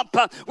pomp,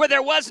 where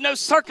there was no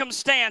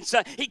circumstance.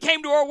 He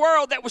came to a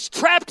world that was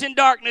trapped in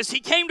darkness. He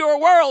came to a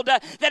world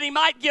that he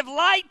might give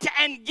light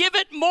and give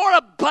it more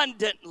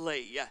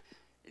abundantly.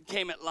 It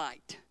came at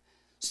light.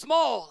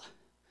 Small,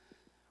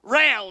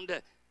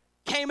 round,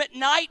 came at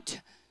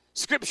night.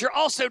 Scripture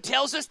also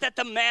tells us that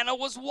the manna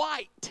was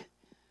white.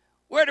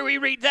 Where do we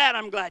read that?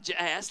 I'm glad you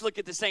asked. Look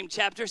at the same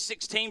chapter,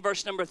 16,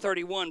 verse number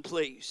 31,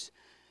 please.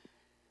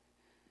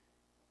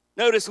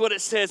 Notice what it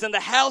says. And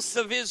the house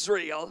of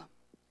Israel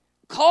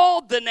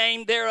called the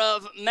name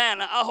thereof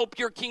manna. I hope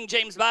your King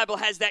James Bible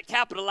has that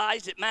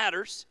capitalized. It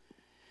matters.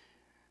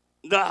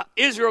 The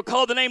Israel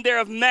called the name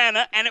thereof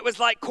manna, and it was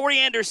like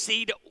coriander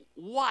seed,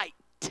 white.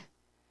 If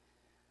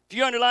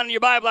you underline in your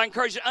Bible, I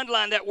encourage you to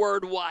underline that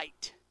word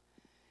white.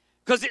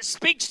 Because it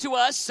speaks to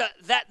us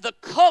that the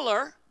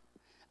color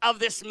of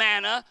this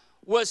manna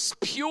was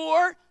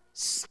pure,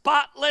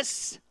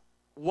 spotless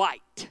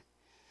white.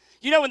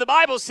 You know, when the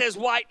Bible says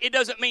white, it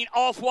doesn't mean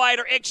off-white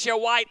or eggshell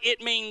white.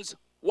 It means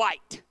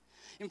white.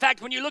 In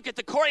fact, when you look at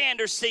the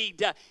coriander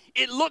seed,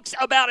 it looks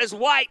about as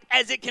white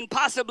as it can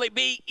possibly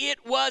be.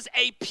 It was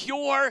a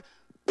pure,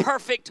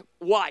 perfect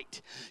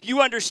white.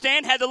 You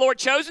understand, had the Lord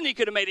chosen, he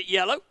could have made it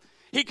yellow.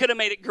 He could have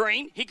made it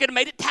green. He could have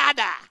made it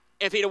tie-dye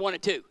if he'd have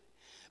wanted to.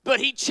 But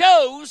he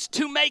chose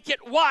to make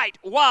it white.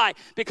 Why?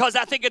 Because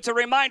I think it's a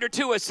reminder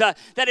to us that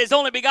his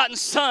only begotten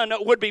Son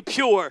would be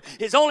pure.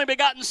 His only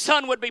begotten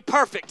Son would be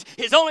perfect.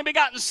 His only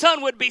begotten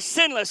Son would be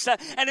sinless.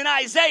 And in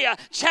Isaiah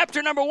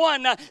chapter number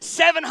 1,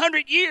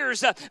 700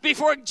 years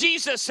before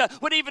Jesus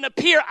would even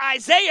appear,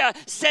 Isaiah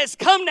says,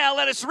 "Come now,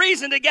 let us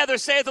reason together,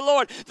 saith the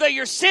Lord. Though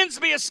your sins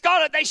be as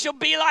scarlet, they shall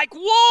be like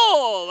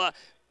wool,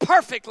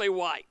 perfectly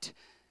white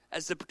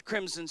as the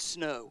crimson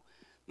snow."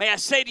 May I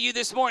say to you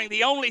this morning,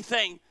 the only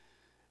thing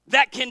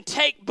that can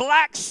take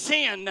black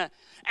sin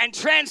and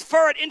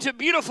transfer it into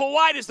beautiful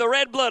white is the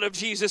red blood of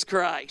Jesus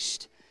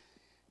Christ.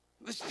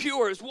 It was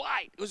pure, it was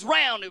white, it was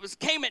round, it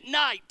came at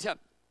night.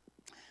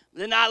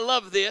 Then I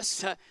love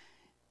this.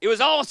 It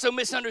was also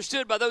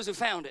misunderstood by those who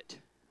found it.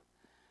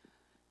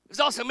 It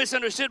was also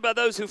misunderstood by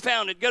those who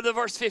found it. Go to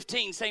verse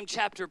 15, same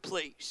chapter,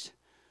 please.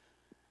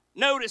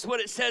 Notice what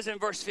it says in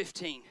verse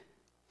 15.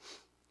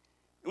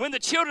 When the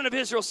children of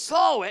Israel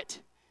saw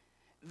it,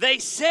 they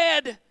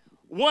said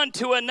one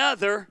to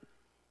another,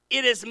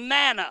 "It is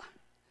manna,"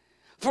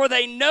 for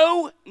they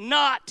know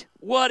not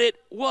what it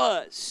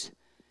was.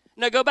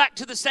 Now go back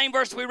to the same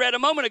verse we read a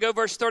moment ago,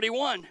 verse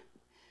 31.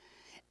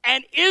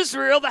 And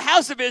Israel, the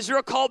house of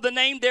Israel, called the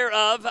name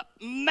thereof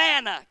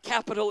manna,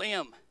 capital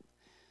M.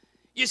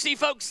 You see,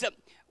 folks,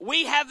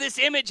 we have this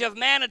image of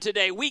manna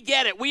today. We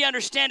get it. We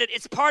understand it.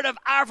 It's part of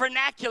our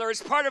vernacular.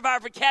 It's part of our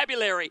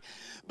vocabulary.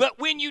 But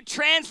when you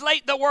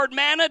translate the word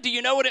manna, do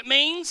you know what it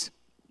means?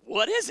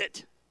 What is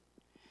it?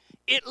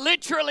 It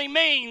literally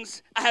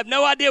means, I have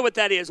no idea what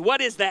that is.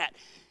 What is that?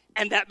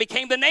 And that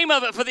became the name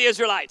of it for the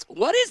Israelites.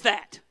 What is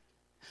that?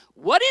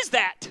 What is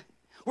that?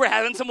 We're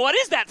having some what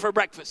is that for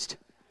breakfast.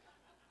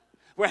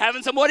 We're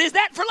having some what is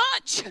that for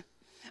lunch.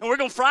 And we're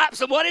going to fry up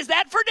some what is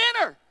that for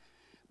dinner.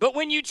 But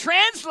when you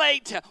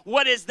translate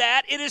what is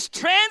that, it is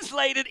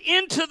translated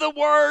into the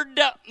word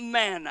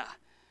manna.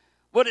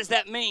 What does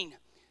that mean?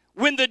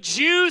 When the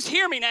Jews,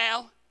 hear me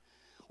now,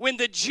 when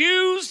the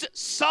Jews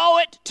saw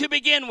it to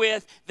begin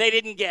with, they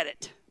didn't get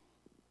it.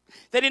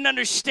 They didn't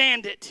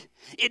understand it.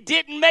 It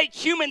didn't make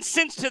human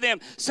sense to them.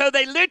 So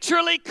they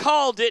literally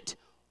called it,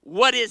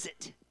 what is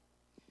it?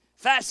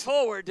 Fast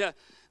forward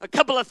a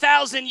couple of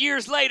thousand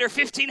years later,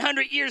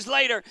 1,500 years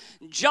later,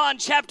 John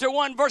chapter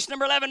 1, verse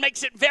number 11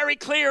 makes it very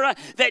clear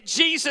that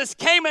Jesus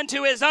came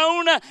into his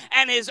own,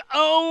 and his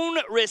own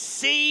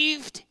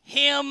received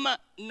him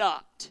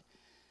not.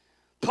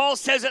 Paul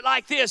says it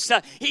like this,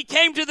 he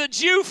came to the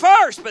Jew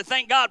first, but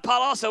thank God,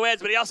 Paul also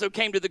adds, but he also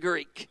came to the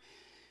Greek.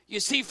 You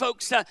see,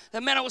 folks,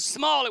 the manna was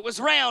small, it was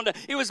round,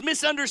 it was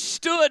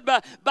misunderstood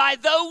by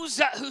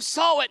those who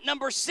saw it.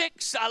 Number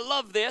 6, I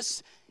love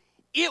this,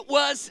 it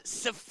was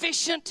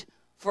sufficient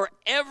for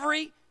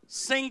every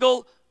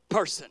single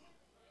person.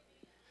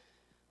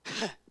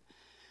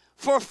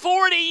 For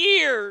 40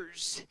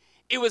 years,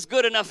 it was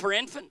good enough for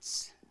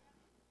infants.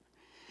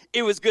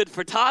 It was good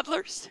for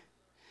toddlers.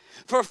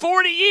 For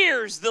 40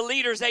 years, the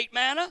leaders ate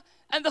manna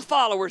and the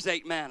followers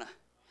ate manna.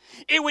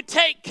 It would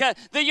take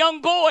the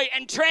young boy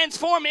and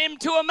transform him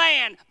to a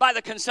man by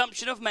the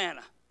consumption of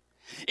manna.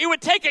 It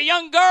would take a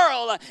young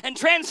girl and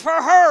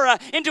transfer her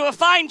into a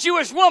fine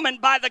Jewish woman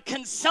by the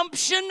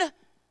consumption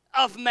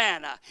of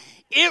manna.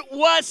 It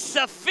was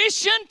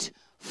sufficient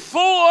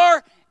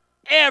for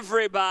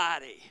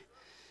everybody.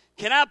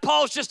 Can I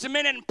pause just a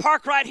minute and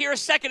park right here a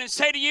second and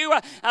say to you,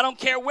 I don't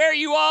care where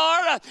you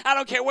are, I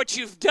don't care what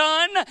you've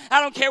done, I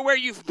don't care where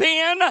you've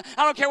been, I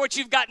don't care what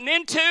you've gotten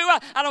into,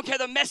 I don't care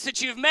the mess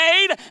that you've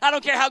made, I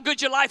don't care how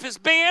good your life has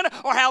been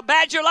or how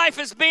bad your life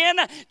has been,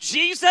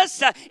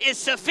 Jesus is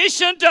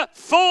sufficient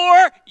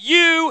for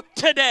you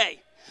today.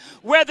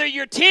 Whether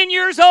you're 10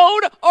 years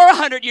old or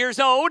 100 years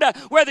old,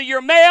 whether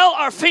you're male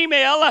or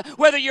female,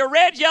 whether you're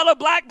red, yellow,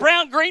 black,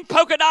 brown, green,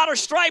 polka dot, or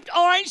striped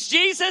orange,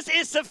 Jesus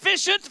is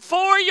sufficient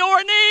for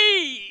your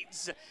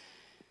needs.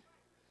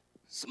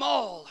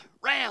 Small,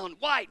 round,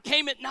 white,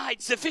 came at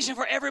night, sufficient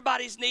for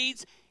everybody's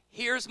needs.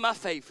 Here's my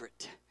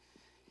favorite.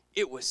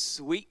 It was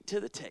sweet to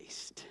the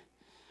taste.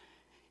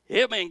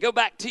 Amen. Go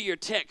back to your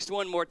text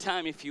one more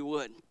time if you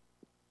would.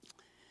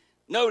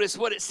 Notice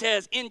what it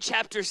says in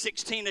chapter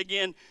 16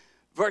 again.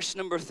 Verse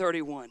number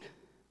 31.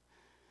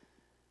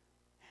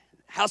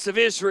 House of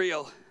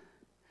Israel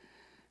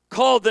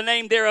called the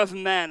name thereof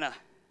manna.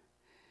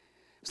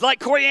 It's like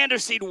coriander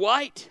seed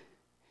white,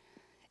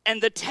 and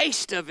the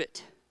taste of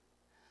it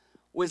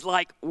was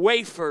like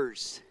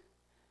wafers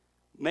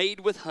made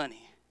with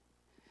honey.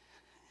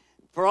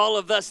 For all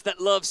of us that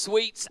love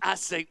sweets, I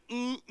say,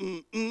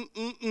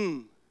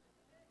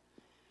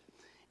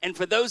 And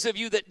for those of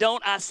you that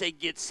don't, I say,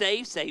 get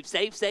saved, saved,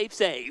 saved, saved,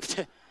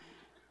 saved.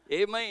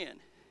 Amen.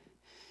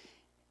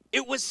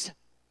 It was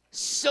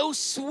so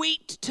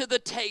sweet to the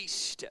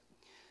taste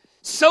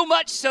So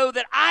much so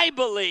that I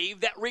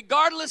believe that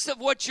regardless of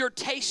what your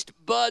taste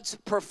buds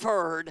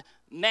preferred,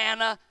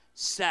 manna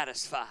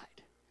satisfied.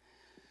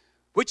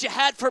 What you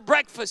had for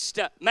breakfast,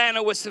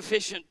 manna was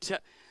sufficient.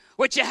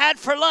 What you had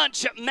for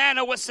lunch,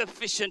 manna was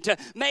sufficient.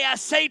 May I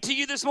say to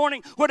you this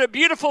morning, what a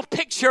beautiful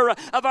picture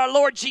of our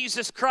Lord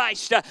Jesus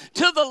Christ.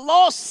 To the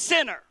lost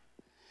sinner,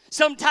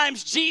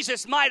 sometimes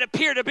Jesus might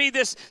appear to be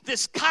this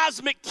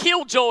cosmic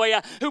killjoy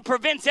who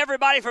prevents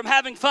everybody from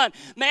having fun.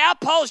 May I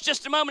pause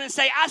just a moment and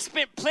say, I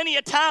spent plenty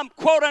of time,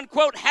 quote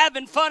unquote,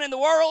 having fun in the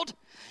world.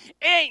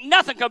 It ain't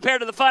nothing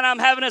compared to the fun I'm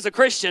having as a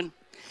Christian.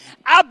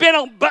 I've been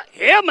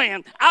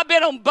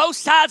on both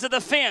sides of the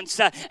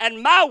fence,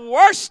 and my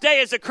worst day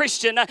as a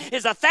Christian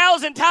is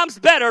 1,000 times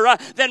better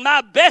than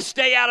my best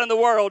day out in the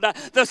world.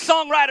 The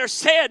songwriter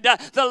said,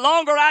 the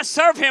longer I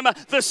serve him,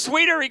 the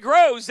sweeter he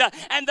grows.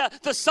 And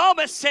the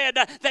psalmist said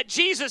that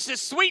Jesus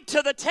is sweet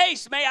to the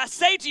taste. May I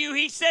say to you,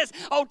 he says,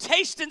 oh,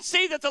 taste and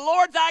see that the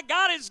Lord thy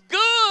God is good.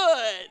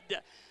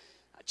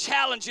 I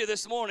challenge you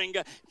this morning,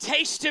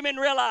 taste him and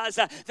realize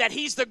that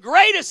he's the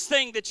greatest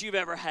thing that you've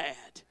ever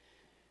had.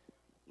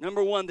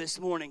 Number one this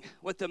morning,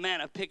 what the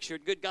manna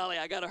pictured. Good golly,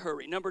 I got to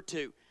hurry. Number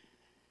two,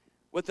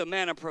 what the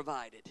manna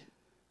provided.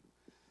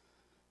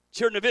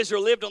 Children of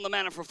Israel lived on the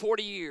manna for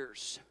 40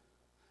 years. I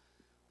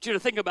want you to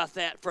think about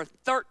that. For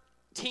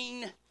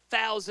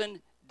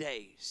 13,000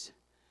 days,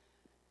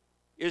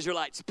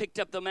 Israelites picked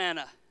up the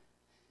manna,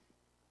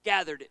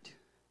 gathered it,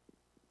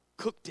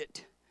 cooked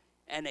it,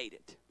 and ate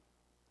it.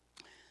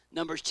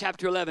 Numbers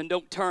chapter 11,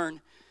 don't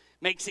turn,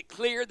 makes it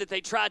clear that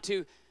they tried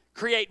to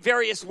create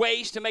various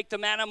ways to make the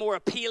manna more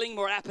appealing,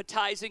 more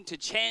appetizing, to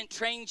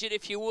change it,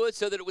 if you would,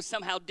 so that it was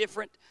somehow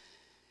different.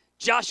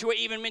 Joshua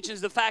even mentions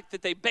the fact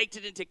that they baked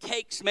it into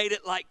cakes, made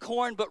it like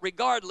corn, but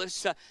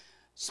regardless, in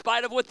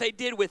spite of what they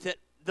did with it,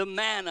 the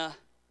manna,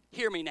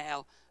 hear me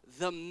now,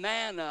 the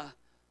manna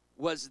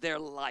was their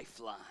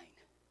lifeline.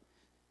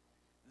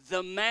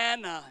 The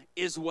manna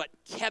is what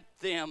kept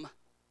them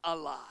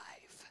alive.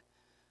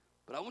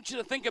 But I want you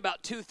to think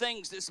about two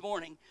things this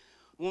morning.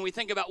 When we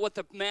think about what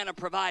the manna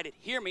provided,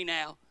 hear me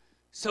now,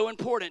 so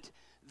important.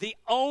 The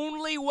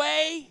only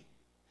way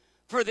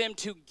for them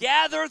to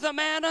gather the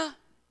manna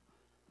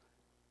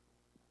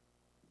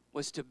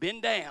was to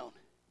bend down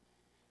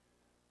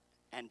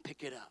and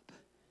pick it up.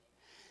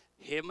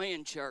 Hear me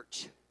in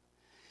church.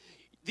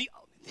 The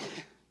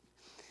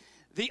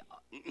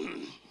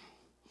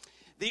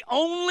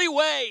only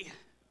way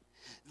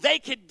they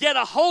could get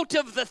a hold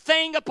of the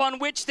thing upon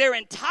which their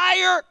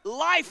entire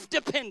life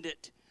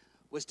depended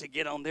was to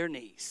get on their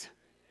knees.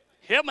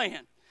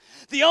 Amen.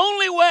 The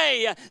only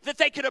way that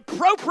they could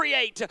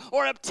appropriate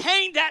or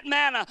obtain that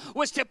manna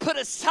was to put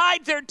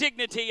aside their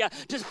dignity,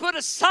 to put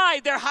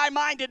aside their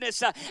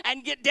high-mindedness,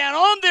 and get down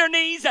on their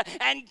knees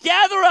and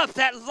gather up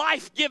that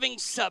life-giving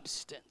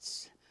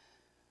substance.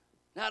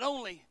 Not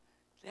only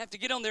they have to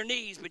get on their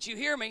knees, but you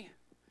hear me,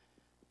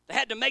 they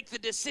had to make the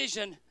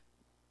decision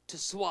to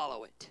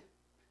swallow it.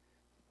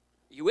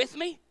 Are you with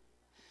me?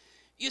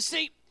 You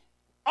see,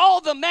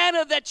 all the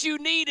manna that you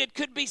needed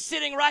could be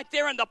sitting right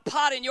there in the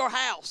pot in your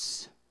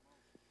house.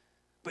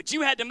 But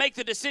you had to make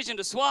the decision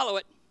to swallow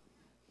it.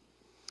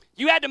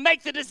 You had to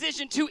make the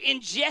decision to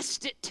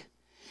ingest it.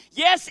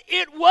 Yes,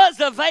 it was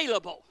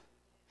available.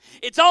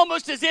 It's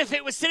almost as if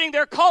it was sitting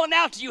there calling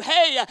out to you,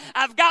 hey,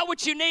 I've got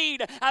what you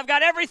need. I've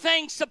got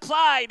everything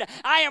supplied.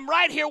 I am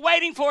right here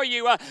waiting for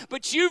you.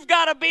 But you've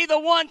got to be the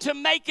one to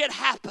make it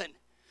happen.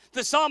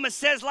 The psalmist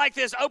says like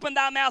this, open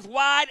thy mouth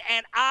wide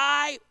and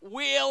I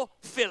will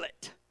fill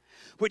it.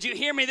 Would you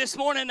hear me this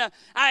morning?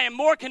 I am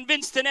more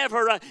convinced than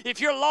ever. If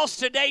you're lost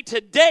today,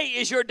 today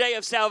is your day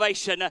of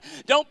salvation.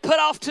 Don't put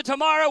off to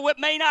tomorrow what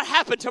may not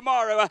happen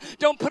tomorrow.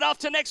 Don't put off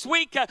to next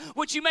week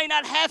what you may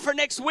not have for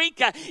next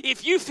week.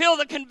 If you feel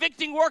the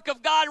convicting work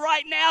of God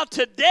right now,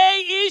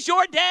 today is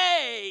your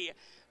day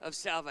of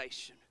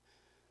salvation.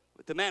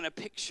 What the manna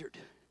pictured,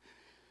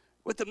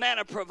 what the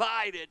manna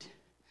provided.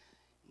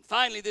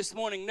 Finally, this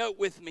morning, note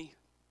with me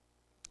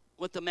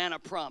what the manna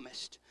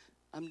promised.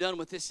 I'm done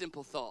with this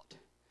simple thought.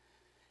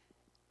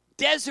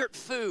 Desert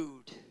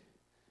food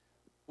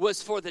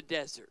was for the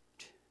desert.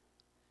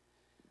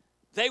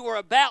 They were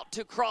about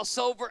to cross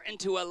over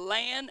into a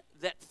land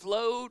that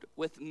flowed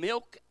with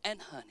milk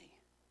and honey.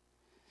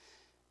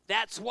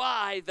 That's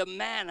why the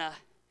manna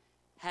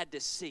had to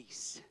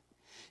cease.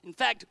 In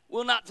fact,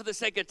 well, not for the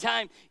sake of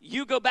time,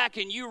 you go back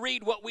and you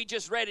read what we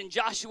just read in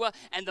Joshua,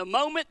 and the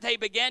moment they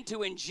began to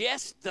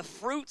ingest the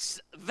fruits,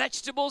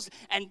 vegetables,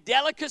 and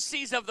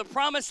delicacies of the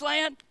promised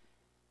land,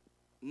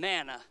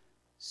 manna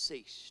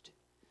ceased.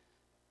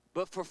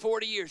 But for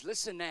 40 years,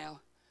 listen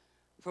now,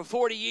 for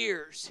 40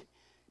 years,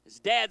 his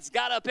dads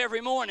got up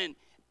every morning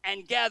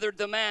and gathered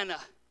the manna.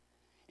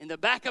 In the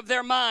back of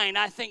their mind,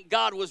 I think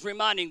God was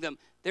reminding them,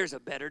 there's a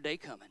better day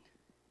coming.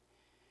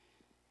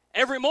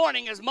 Every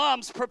morning, as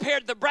moms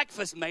prepared the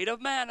breakfast made of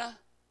manna,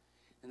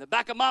 in the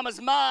back of mama's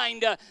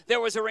mind, there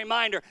was a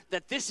reminder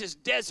that this is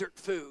desert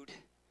food.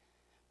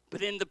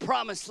 But in the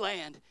promised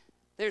land,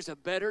 there's a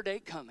better day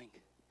coming.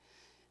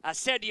 I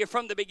said to you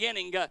from the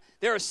beginning,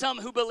 there are some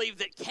who believe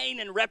that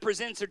Canaan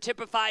represents or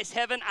typifies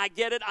heaven. I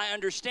get it. I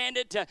understand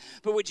it.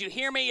 But would you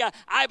hear me?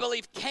 I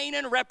believe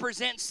Canaan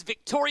represents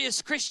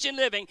victorious Christian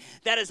living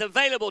that is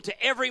available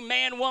to every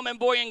man, woman,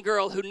 boy, and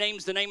girl who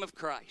names the name of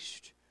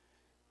Christ.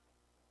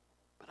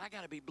 But I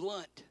got to be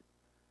blunt.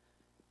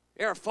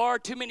 There are far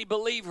too many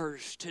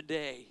believers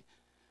today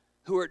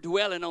who are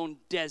dwelling on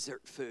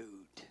desert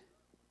food.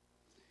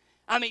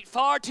 I meet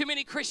far too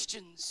many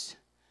Christians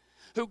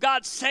who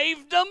God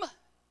saved them.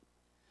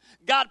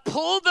 God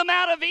pulled them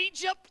out of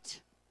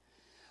Egypt,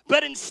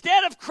 but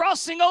instead of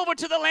crossing over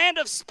to the land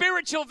of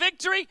spiritual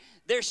victory,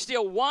 they're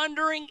still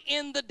wandering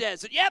in the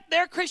desert. Yep,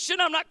 they're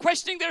Christian. I'm not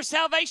questioning their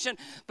salvation,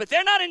 but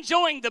they're not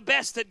enjoying the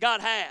best that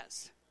God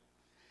has.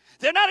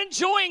 They're not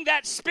enjoying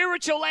that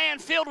spiritual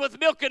land filled with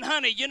milk and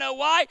honey. You know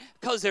why?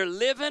 Because they're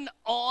living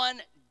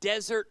on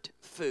desert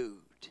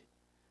food.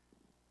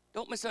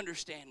 Don't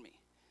misunderstand me.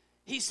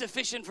 He's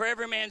sufficient for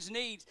every man's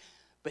needs,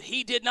 but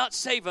He did not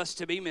save us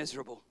to be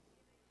miserable.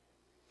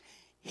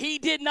 He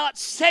did not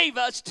save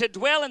us to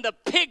dwell in the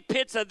pig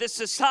pits of this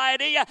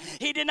society.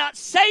 He did not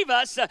save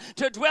us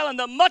to dwell in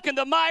the muck and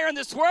the mire in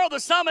this world. The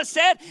psalmist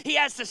said, He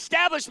has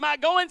established my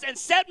goings and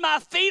set my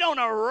feet on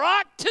a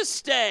rock to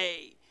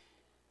stay.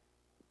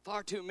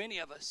 Far too many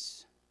of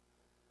us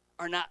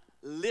are not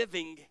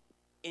living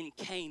in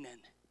Canaan.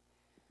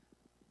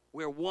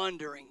 We're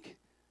wandering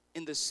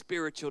in the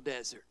spiritual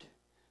desert.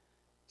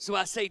 So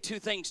I say two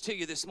things to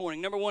you this morning.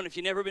 Number one, if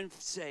you've never been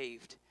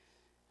saved,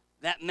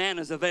 that manna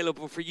is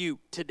available for you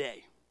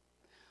today,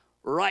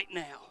 right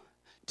now.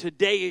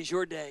 Today is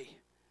your day.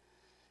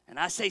 And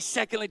I say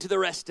secondly to the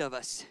rest of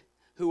us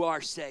who are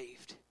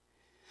saved.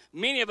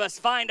 Many of us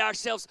find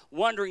ourselves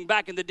wandering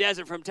back in the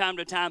desert from time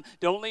to time.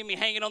 Don't leave me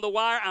hanging on the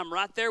wire. I'm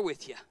right there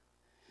with you.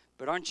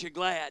 But aren't you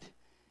glad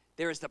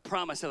there is the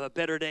promise of a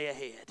better day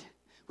ahead?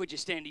 Would you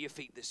stand to your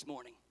feet this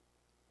morning?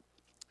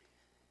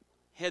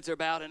 Heads are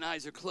bowed and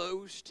eyes are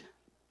closed.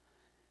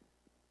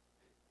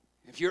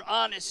 If you're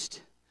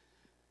honest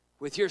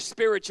with your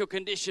spiritual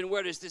condition,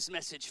 where does this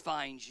message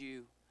find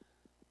you?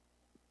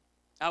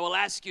 I will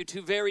ask you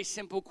two very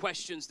simple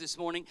questions this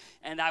morning,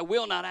 and I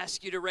will not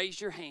ask you to raise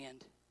your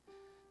hand,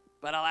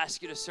 but I'll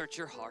ask you to search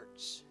your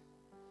hearts.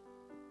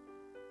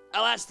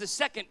 I'll ask the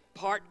second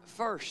part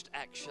first,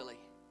 actually.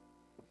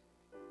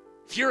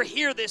 If you're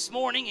here this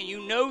morning and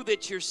you know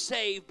that you're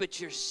saved, but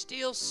you're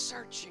still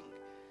searching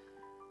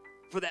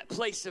for that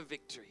place of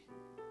victory.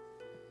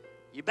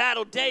 You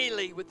battle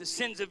daily with the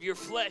sins of your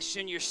flesh,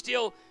 and you're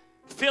still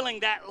filling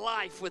that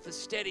life with a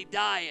steady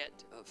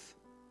diet of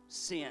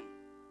sin.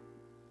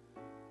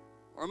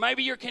 Or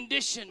maybe your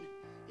condition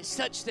is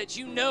such that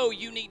you know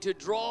you need to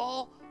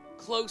draw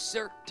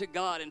closer to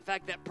God. In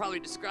fact, that probably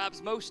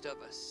describes most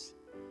of us.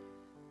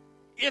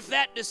 If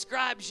that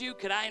describes you,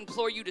 could I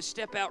implore you to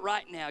step out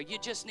right now? You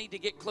just need to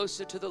get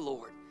closer to the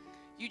Lord.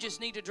 You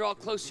just need to draw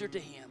closer to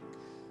Him.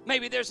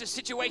 Maybe there's a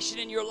situation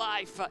in your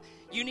life.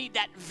 You need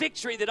that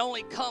victory that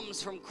only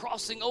comes from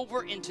crossing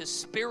over into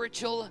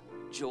spiritual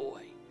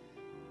joy.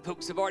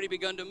 Folks have already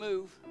begun to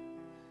move.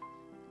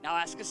 Now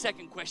I ask a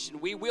second question.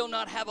 We will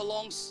not have a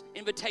long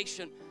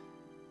invitation,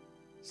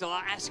 so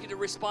I ask you to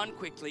respond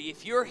quickly.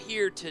 If you're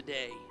here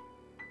today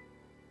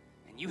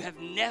and you have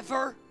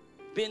never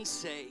been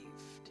saved,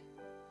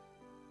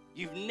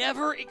 you've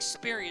never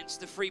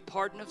experienced the free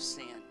pardon of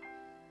sin,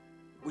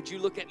 would you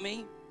look at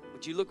me?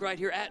 Would you look right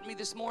here at me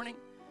this morning?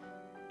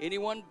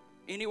 Anyone?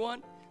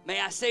 May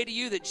I say to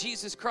you that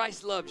Jesus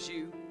Christ loves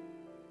you.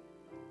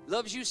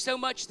 Loves you so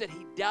much that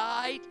He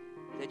died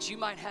that you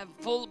might have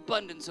full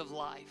abundance of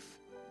life.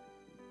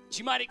 That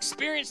you might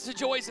experience the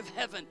joys of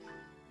heaven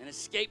and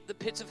escape the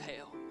pits of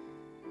hell.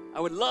 I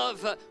would love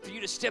for you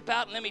to step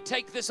out and let me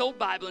take this old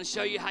Bible and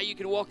show you how you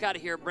can walk out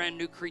of here a brand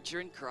new creature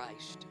in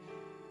Christ.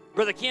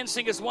 Brother Ken,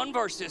 sing us one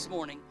verse this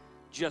morning.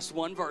 Just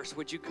one verse.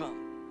 Would you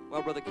come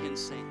while Brother Ken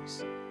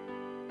sings?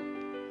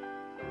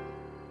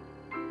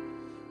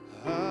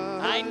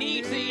 I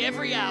need Thee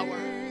every hour.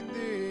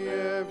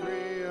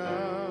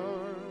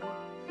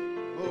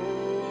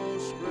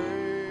 Most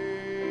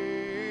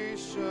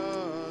gracious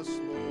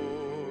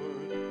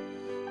Lord.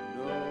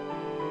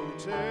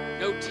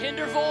 No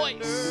tender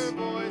voice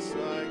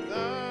like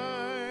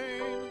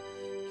Thine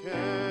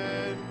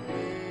can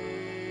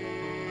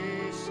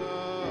peace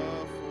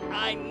afford.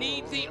 I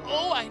need Thee,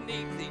 oh, I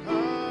need Thee.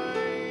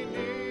 I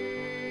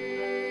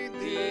need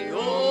Thee,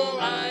 oh,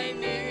 I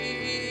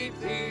need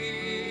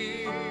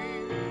Thee.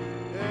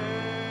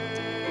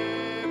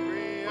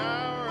 Every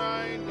hour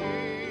I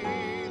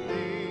need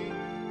Thee.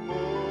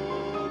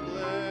 Oh,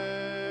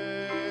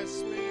 bless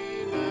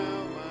me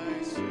now,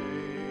 my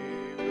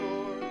Savior.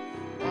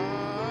 I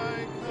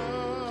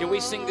come. Can we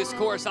sing this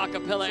chorus a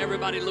cappella?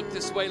 Everybody look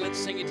this way. Let's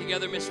sing it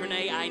together. Miss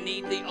Renee, I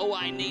need Thee. Oh,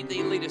 I need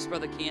Thee. Lead us,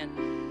 Brother Ken.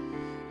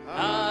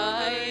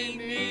 I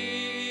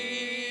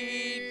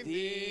need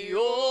Thee.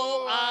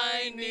 Oh,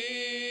 I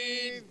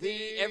need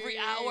Thee. Every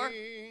hour.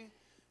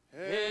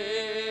 Every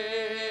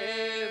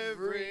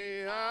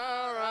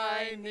hour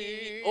I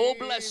need. Oh,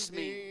 bless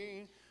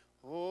me.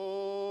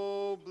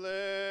 Oh,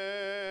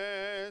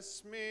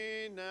 bless me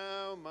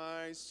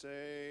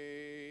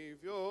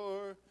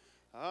Savior,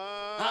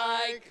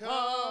 I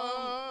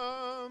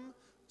come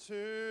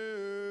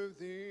to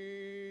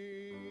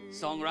thee.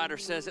 Songwriter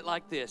says it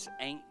like this: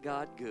 ain't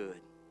God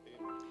good?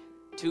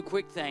 Two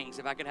quick things.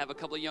 If I could have a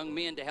couple of young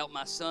men to help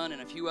my son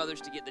and a few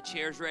others to get the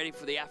chairs ready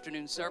for the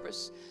afternoon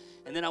service.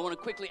 And then I want to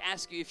quickly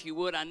ask you, if you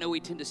would, I know we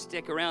tend to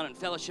stick around and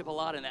fellowship a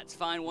lot, and that's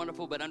fine,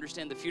 wonderful, but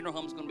understand the funeral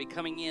home's going to be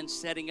coming in,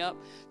 setting up.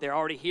 They're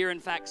already here, in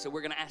fact, so we're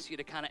going to ask you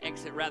to kind of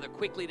exit rather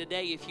quickly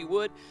today, if you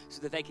would,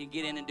 so that they can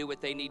get in and do what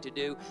they need to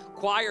do.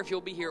 Choir, if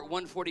you'll be here at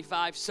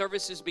 1:45.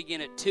 Services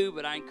begin at 2,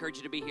 but I encourage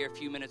you to be here a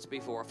few minutes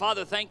before.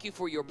 Father, thank you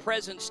for your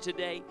presence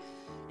today,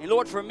 and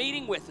Lord, for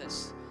meeting with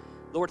us.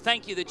 Lord,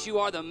 thank you that you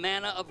are the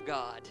manna of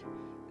God,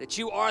 that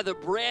you are the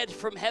bread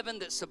from heaven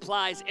that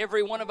supplies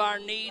every one of our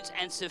needs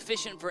and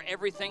sufficient for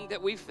everything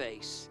that we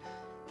face.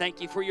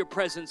 Thank you for your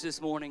presence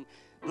this morning.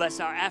 Bless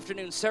our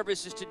afternoon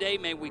services today.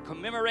 May we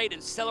commemorate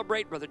and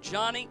celebrate Brother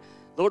Johnny.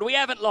 Lord, we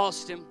haven't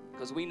lost him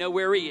because we know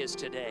where he is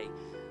today.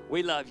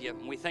 We love you,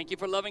 and we thank you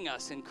for loving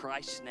us in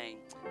Christ's name.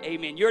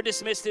 Amen. You're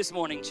dismissed this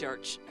morning,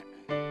 church.